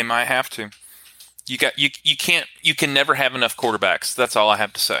yet. They might have to. You can never have enough quarterbacks. That's all I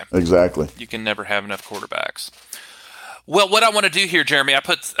have to say. Exactly. You can never have enough quarterbacks. Well, what I want to do here, Jeremy,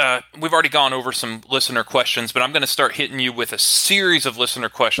 we've already gone over some listener questions, but I'm going to start hitting you with a series of listener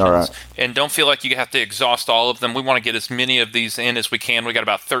questions. All right. And don't feel like you have to exhaust all of them. We want to get as many of these in as we can. We got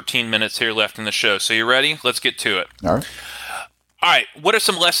about 13 minutes here left in the show. So you ready? Let's get to it. All right. All right. What are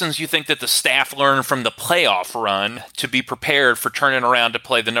some lessons you think that the staff learned from the playoff run to be prepared for turning around to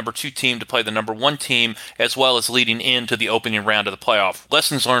play the number 2 team, to play the number 1 team, as well as leading into the opening round of the playoff?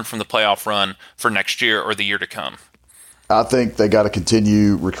 Lessons learned from the playoff run for next year or the year to come? I think they got to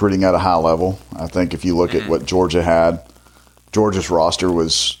continue recruiting at a high level. I think if you look at what Georgia had, Georgia's roster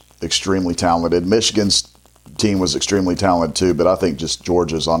was extremely talented. Michigan's team was extremely talented too, but I think just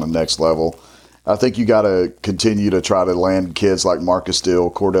Georgia's on the next level. I think you got to continue to try to land kids like Marcus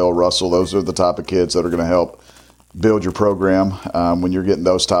Steele, Cordell Russell. Those are the type of kids that are going to help build your program when you're getting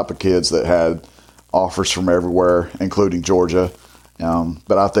those type of kids that had offers from everywhere, including Georgia.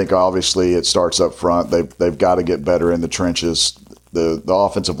 But I think obviously it starts up front. They've got to get better in the trenches. The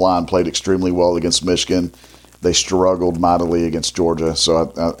offensive line played extremely well against Michigan. They struggled mightily against Georgia.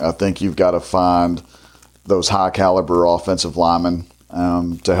 So I think you've got to find those high caliber offensive linemen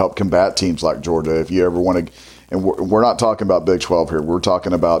to help combat teams like Georgia. If you ever want to, and we're not talking about Big 12 here. We're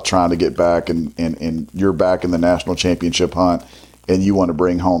talking about trying to get back and you're back in the national championship hunt and you want to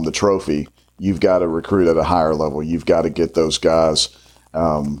bring home the trophy. You've got to recruit at a higher level. You've got to get those guys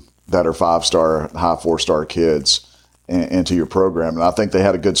that are 5-star, high 4-star kids into your program. And I think they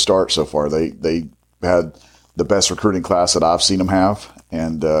had a good start so far. They had the best recruiting class that I've seen them have.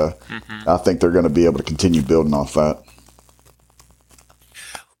 And I think they're going to be able to continue building off that.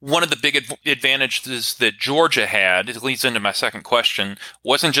 One of the big advantages that Georgia had, it leads into my second question,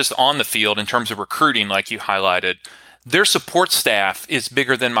 wasn't just on the field in terms of recruiting like you highlighted. Their support staff is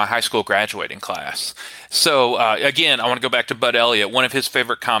bigger than my high school graduating class. So, again, I want to go back to Bud Elliott. One of his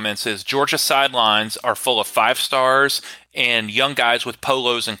favorite comments is Georgia sidelines are full of 5-stars and young guys with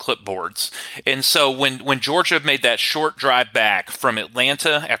polos and clipboards. And so when Georgia made that short drive back from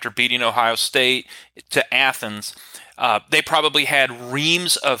Atlanta after beating Ohio State to Athens, they probably had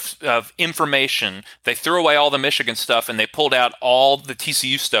reams of information. They threw away all the Michigan stuff and they pulled out all the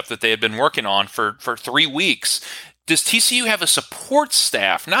TCU stuff that they had been working on for 3 weeks does TCU have a support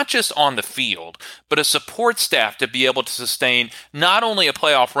staff, not just on the field, but a support staff to be able to sustain not only a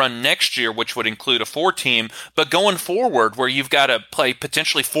playoff run next year, which would include a 4-team, but going forward where you've got to play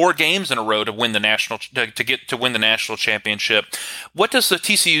potentially 4 games in a row to win the national to win the national championship? What does the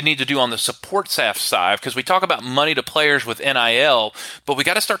TCU need to do on the support staff side? Because we talk about money to players with NIL, but we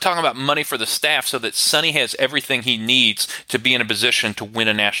got to start talking about money for the staff so that Sonny has everything he needs to be in a position to win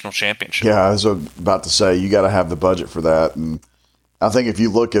a national championship. Yeah, I was about to say you got to have the budget for that, and I think if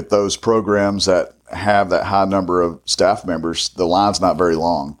you look at those programs that have that high number of staff members, the line's not very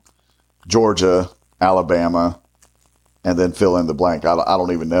long. Georgia, Alabama, and then fill in the blank. I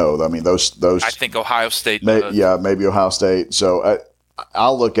don't even know. I mean, those. I think Ohio State. Maybe Ohio State. So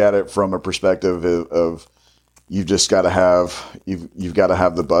I'll look at it from a perspective of you've just got to have you've got to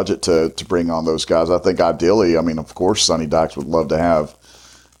have the budget to bring on those guys. I think ideally, I mean, of course, Sonny Dykes would love to have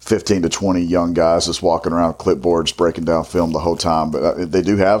 15 to 20 young guys just walking around clipboards, breaking down film the whole time. But they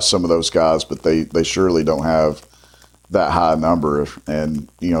do have some of those guys, but they surely don't have that high number. And,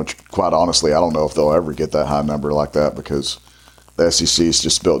 quite honestly, I don't know if they'll ever get that high number like that because the SEC is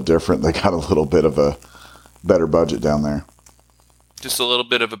just built different. They got a little bit of a better budget down there. Just a little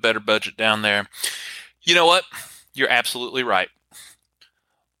bit of a better budget down there. You know what? You're absolutely right.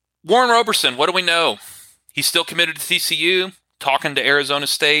 Warren Roberson, what do we know? He's still committed to TCU. Talking to Arizona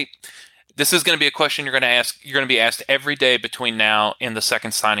State. This is going to be a question you're going to be asked every day between now and the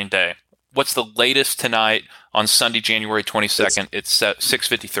second signing day. What's the latest tonight on Sunday, January 22nd? It's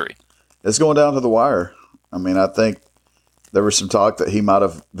 6:53. It's going down to the wire. I mean, I think there was some talk that he might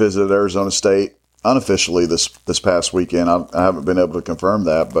have visited Arizona State unofficially this past weekend. I haven't been able to confirm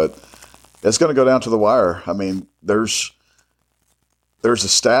that, but it's going to go down to the wire. I mean, there's a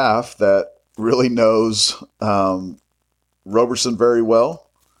staff that really knows Roberson very well.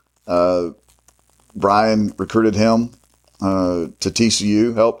 Brian recruited him to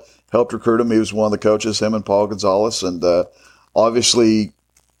TCU, helped recruit him. He was one of the coaches, him and Paul Gonzalez. And obviously,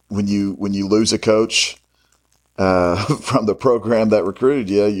 when you lose a coach from the program that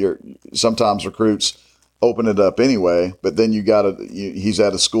recruited you, sometimes recruits open it up anyway. But then he's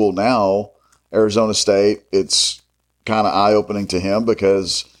at a school now, Arizona State. It's kind of eye-opening to him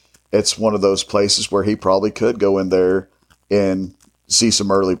because it's one of those places where he probably could go in there and see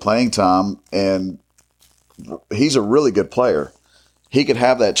some early playing time. And he's a really good player. He could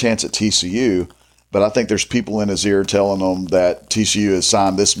have that chance at TCU, but I think there's people in his ear telling him that TCU has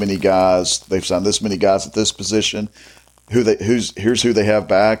signed this many guys. They've signed this many guys at this position. Here's who they have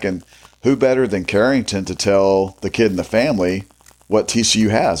back, and who better than Carrington to tell the kid and the family what TCU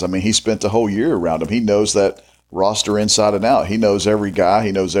has? I mean, he spent the whole year around him. He knows that roster inside and out. He knows every guy.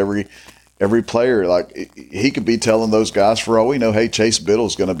 He knows every player. Like, he could be telling those guys, for all we know, hey, Chase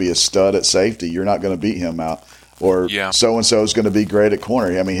Biddle's going to be a stud at safety. You're not going to beat him out. Or so-and-so is going to be great at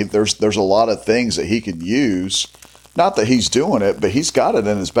corner. I mean, there's a lot of things that he could use. Not that he's doing it, but he's got it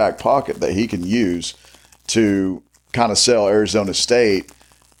in his back pocket that he can use to kind of sell Arizona State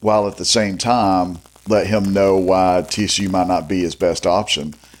while at the same time let him know why TCU might not be his best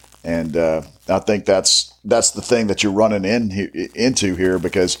option. And I think that's the thing that you're running into here,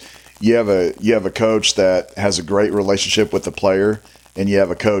 because you have a coach that has a great relationship with the player, and you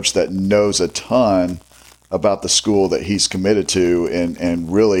have a coach that knows a ton about the school that he's committed to,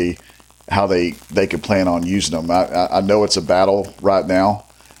 and really how they could plan on using them. I know it's a battle right now.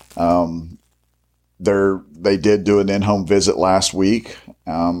 They did do an in-home visit last week.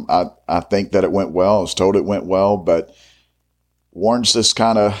 I think that it went well. I was told it went well, but Warren's just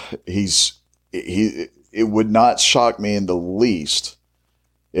kind of it would not shock me in the least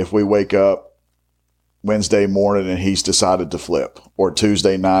if we wake up Wednesday morning and he's decided to flip, or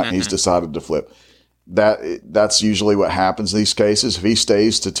Tuesday night and he's decided to flip. That's usually what happens in these cases. If he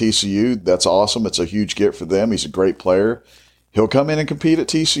stays to TCU, that's awesome. It's a huge get for them. He's a great player. He'll come in and compete at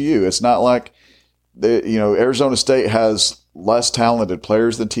TCU. It's not like Arizona State has less talented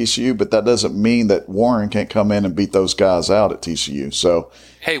players than TCU, but that doesn't mean that Warren can't come in and beat those guys out at TCU. So,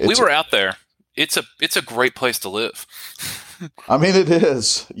 hey, we were out there. It's a great place to live. I mean, it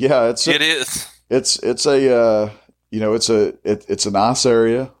is. Yeah, it is. It's a nice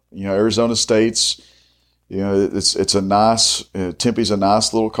area. Arizona State's. It's a nice. Tempe's a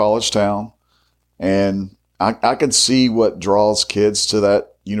nice little college town, and I can see what draws kids to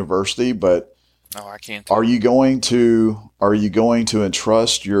that university, but. Oh, I can't. Are you going to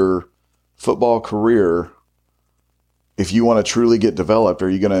entrust your football career, if you want to truly get developed? Are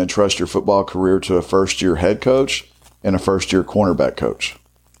you going to entrust your football career to a first-year head coach and a first-year cornerback coach?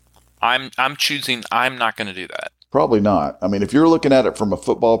 I'm choosing. I'm not going to do that. Probably not. I mean, if you're looking at it from a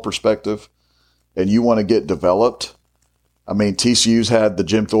football perspective, and you want to get developed, I mean, TCU's had the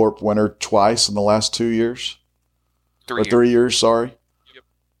Jim Thorpe winner twice in the last 2 years. 3 years, sorry. Yep.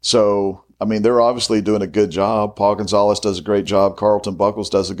 So, I mean, they're obviously doing a good job. Paul Gonzalez does a great job. Carlton Buckles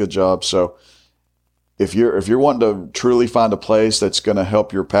does a good job. So, if you're wanting to truly find a place that's going to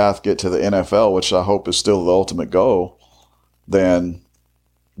help your path get to the NFL, which I hope is still the ultimate goal, then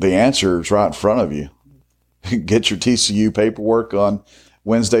the answer is right in front of you. Get your TCU paperwork on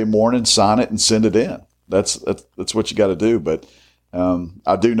Wednesday morning, sign it, and send it in. That's what you got to do. But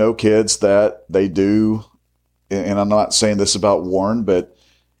I do know kids that they do, and I'm not saying this about Warren, but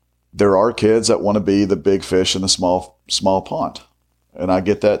there are kids that want to be the big fish in the small pond, and I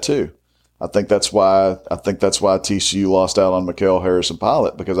get that too. I think that's why TCU lost out on Mikael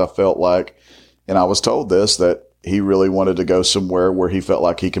Harrison-Pilot, because I felt like, and I was told this, that he really wanted to go somewhere where he felt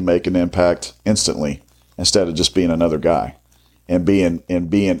like he could make an impact instantly instead of just being another guy and being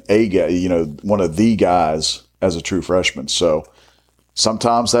a guy, one of the guys as a true freshman. So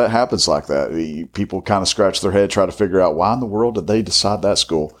sometimes that happens like that. People kind of scratch their head, try to figure out why in the world did they decide that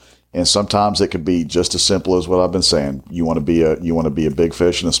school. And sometimes it could be just as simple as what I've been saying. You want to be a big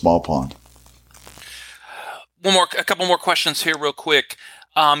fish in a small pond. A couple more questions here real quick.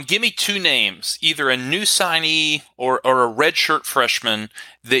 Give me two names, either a new signee or a redshirt freshman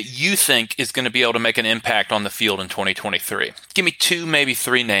that you think is going to be able to make an impact on the field in 2023. Give me two, maybe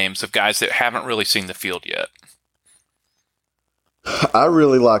three names of guys that haven't really seen the field yet. I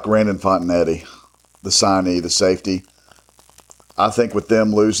really like Brandon Fontenetti, the signee, the safety. I think with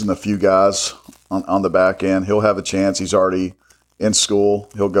them losing a few guys on the back end, he'll have a chance. He's already in school.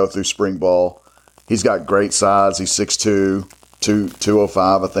 He'll go through spring ball. He's got great size. He's 6'2",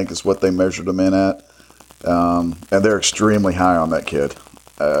 205, I think is what they measured him in at. And they're extremely high on that kid.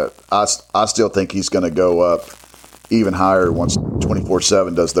 I still think he's going to go up even higher once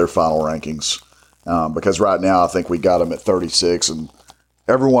 24/7 does their final rankings. Because right now I think we got him at 36, and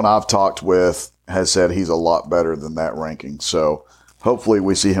everyone I've talked with has said he's a lot better than that ranking. So hopefully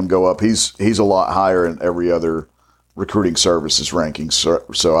we see him go up. He's a lot higher in every other recruiting services rankings.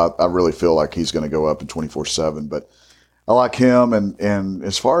 So I really feel like he's going to go up in 24/7. But I like him. And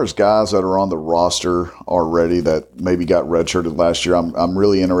as far as guys that are on the roster already that maybe got redshirted last year, I'm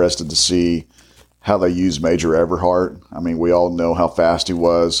really interested to see how they use Major Everhart. I mean, we all know how fast he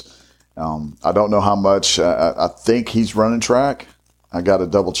was. I don't know how much. I think he's running track. I got to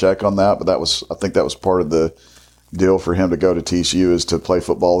double check on that, but I think that was part of the deal for him to go to TCU is to play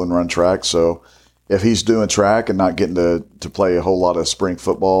football and run track. So if he's doing track and not getting to play a whole lot of spring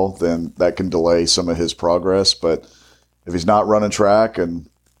football, then that can delay some of his progress. But if he's not running track and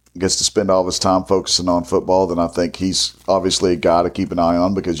gets to spend all of his time focusing on football, then I think he's obviously a guy to keep an eye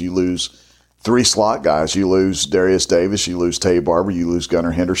on, because you lose three slot guys. You lose Darius Davis, you lose Tay Barber, you lose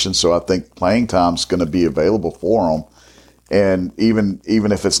Gunnar Henderson. So I think playing time's going to be available for him. And even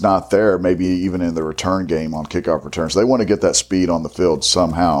if it's not there, maybe even in the return game on kickoff returns, they want to get that speed on the field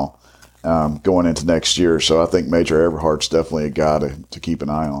somehow going into next year. So I think Major Everhart's definitely a guy to keep an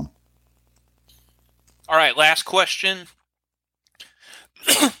eye on. All right, last question.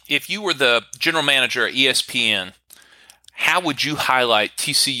 If you were the general manager at ESPN, how would you highlight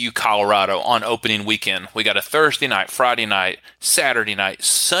TCU Colorado on opening weekend? We got a Thursday night, Friday night, Saturday night,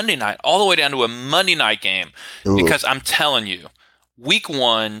 Sunday night, all the way down to a Monday night game. Ooh. Because I'm telling you, week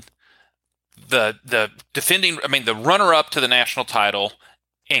one, the runner-up to the national title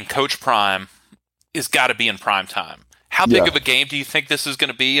and Coach Prime is got to be in prime time. How big of a game do you think this is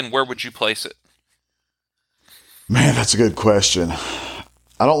going to be, and where would you place it? Man, that's a good question.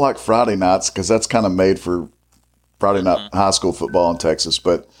 I don't like Friday nights because that's kind of made for Friday night high school football in Texas.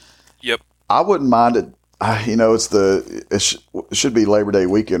 But yep, I wouldn't mind it. It should be Labor Day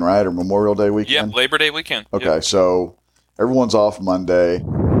weekend, right, or Memorial Day weekend? Yeah, Labor Day weekend. Okay, yep. So everyone's off Monday.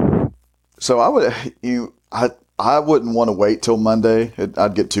 So I wouldn't want to wait till Monday.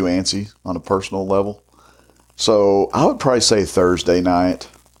 I'd get too antsy on a personal level. So I would probably say Thursday night.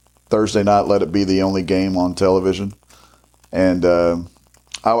 Let it be the only game on television. And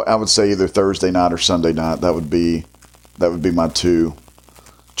I would say either Thursday night or Sunday night. That would be my two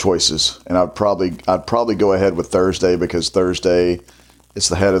choices. And I'd probably go ahead with Thursday, because Thursday it's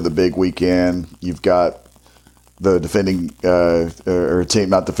the head of the big weekend. You've got the defending or a team,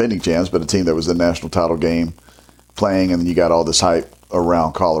 not defending champs, but a team that was in the national title game playing, and then you got all this hype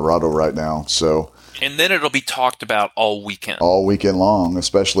around Colorado right now. So, and then it'll be talked about all weekend long,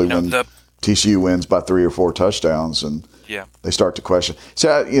 especially when TCU wins by 3 or 4 touchdowns, and they start to question.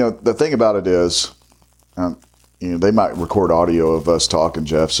 So, the thing about it is, they might record audio of us talking,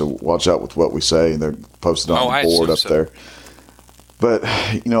 Jeff. So watch out with what we say. They're posted on the board up there. But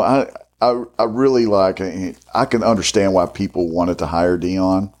I really like. I can understand why people wanted to hire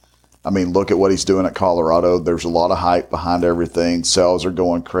Dion. I mean, look at what he's doing at Colorado. There's a lot of hype behind everything. Sales are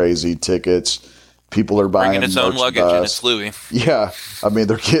going crazy. Tickets, people are buying bringing his own luggage and it's Louis. Yeah, I mean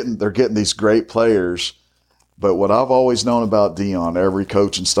they're getting these great players. But what I've always known about Dion, every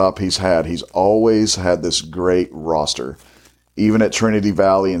coaching stop he's always had this great roster. Even at Trinity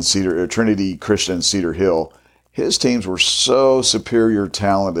Valley and Trinity Christian and Cedar Hill, his teams were so superior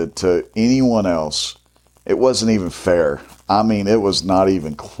talented to anyone else. It wasn't even fair. I mean, it was not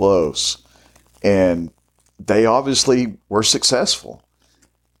even close. And they obviously were successful.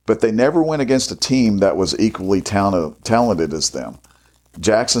 But they never went against a team that was equally talented as them.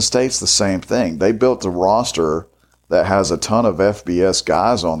 Jackson State's the same thing. They built a roster that has a ton of FBS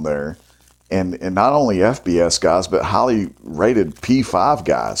guys on there. And not only FBS guys, but highly rated P5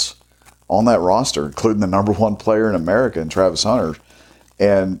 guys on that roster, including the number one player in America, and Travis Hunter.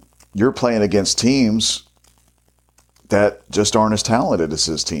 And you're playing against teams that just aren't as talented as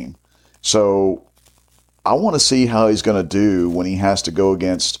his team. So I want to see how he's going to do when he has to go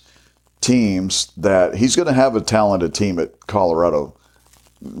against teams that he's going to have a talented team at Colorado.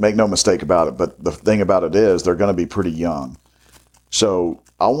 Make no mistake about it. But the thing about it is they're going to be pretty young. So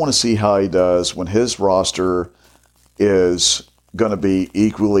I want to see how he does when his roster is going to be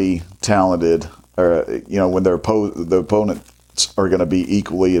equally talented, or when the opponents are going to be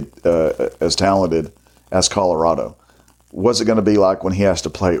equally as talented as Colorado. What's it going to be like when he has to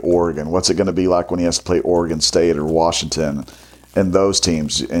play Oregon? What's it going to be like when he has to play Oregon State or Washington and those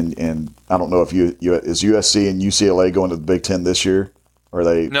teams? And I don't know if is USC and UCLA going to the Big Ten this year? Or are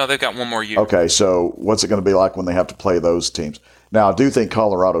they? No, they've got one more year. Okay, so what's it going to be like when they have to play those teams? Now, I do think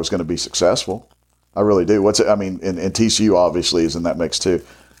Colorado is going to be successful. I really do. And TCU obviously is in that mix too.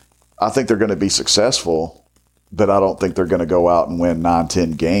 I think they're going to be successful, but I don't think they're going to go out and win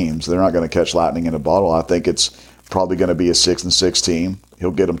 9-10 games. They're not going to catch lightning in a bottle. I think it's probably going to be a 6-6 team.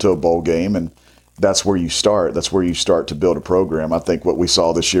 He'll get them to a bowl game, and that's where you start. That's where you start to build a program. I think what we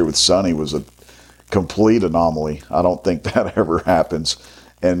saw this year with Sonny was a complete anomaly. I don't think that ever happens,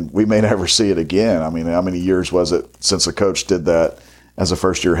 and we may never see it again. I mean, how many years was it since the coach did that as a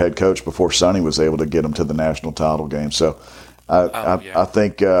first-year head coach before Sonny was able to get him to the national title game? So I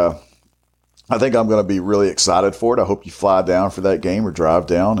think I'm going to be really excited for it. I hope you fly down for that game or drive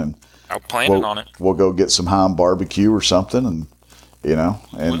down, and I'm planning on it. We'll go get some Heim barbecue or something, and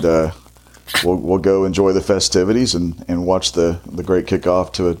we'll go enjoy the festivities and watch the great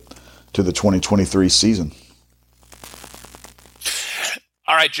kickoff to the 2023 season.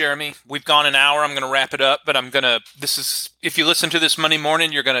 All right, Jeremy, we've gone an hour. I'm going to wrap it up, but if you listen to this Monday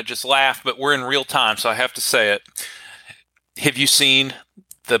morning, you're going to just laugh, but we're in real time, so I have to say it. Have you seen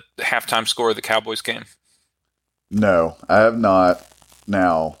the halftime score of the Cowboys game? No, I have not.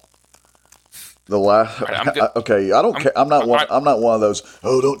 Now, the last. Right, okay, I don't care. I'm not one of those.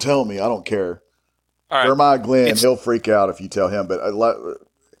 Oh, don't tell me. I don't care. All right. Jeremiah Glenn, he'll freak out if you tell him. But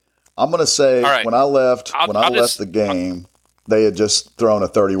I'm going to say when I left the game, they had just thrown a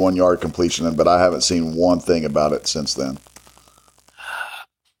 31-yard completion in, but I haven't seen one thing about it since then.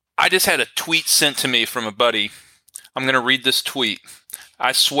 I just had a tweet sent to me from a buddy. I'm going to read this tweet.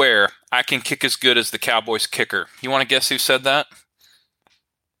 I swear I can kick as good as the Cowboys kicker. You want to guess who said that?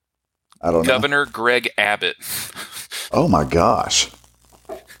 I don't know. Governor Greg Abbott. Oh my gosh.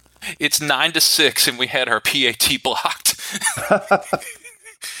 It's 9-6 and we had our PAT blocked.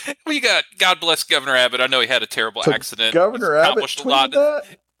 We got, God bless Governor Abbott. I know he had a terrible accident. Governor Abbott tweeted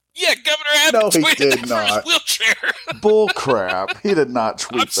that? Yeah, Governor Abbott tweeted did not. From his wheelchair. Bull crap. He did not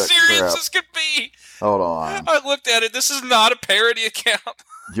tweet that crap. I'm serious as could be. Hold on. I looked at it. This is not a parody account.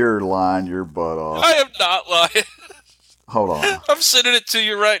 You're lying your butt off. I am not lying. Hold on. I'm sending it to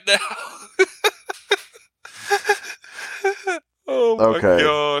you right now. Oh my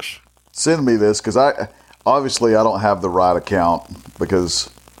gosh. Send me this because I don't have the right account because,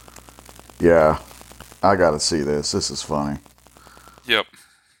 yeah, I got to see this. This is funny.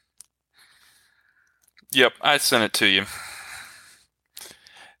 Yep, I sent it to you.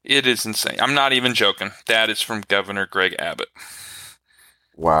 It is insane. I'm not even joking. That is from Governor Greg Abbott.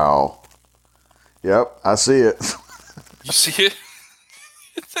 Wow. Yep, I see it. You see it?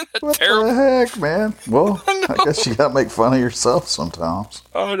 What the heck, man? Well, I guess you got to make fun of yourself sometimes.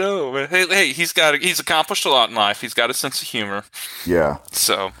 Oh, no. Man. Hey, he's accomplished a lot in life. He's got a sense of humor. Yeah.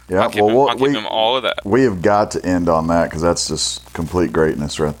 So, yeah. I'll give him all of that. We have got to end on that because that's just complete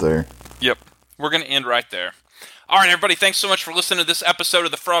greatness right there. Yep. We're going to end right there. All right, everybody, thanks so much for listening to this episode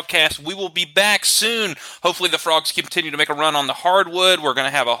of the Frogcast. We will be back soon. Hopefully the Frogs continue to make a run on the hardwood. We're going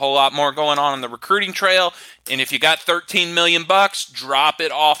to have a whole lot more going on the recruiting trail. And if you got $13 million, drop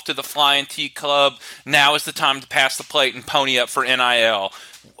it off to the Flying T Club. Now is the time to pass the plate and pony up for NIL.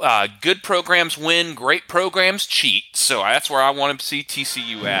 Good programs win, great programs cheat. So that's where I want to see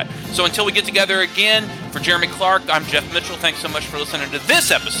TCU at. So until we get together again, for Jeremy Clark, I'm Jeff Mitchell. Thanks so much for listening to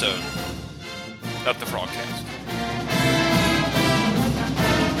this episode of the Frogcast.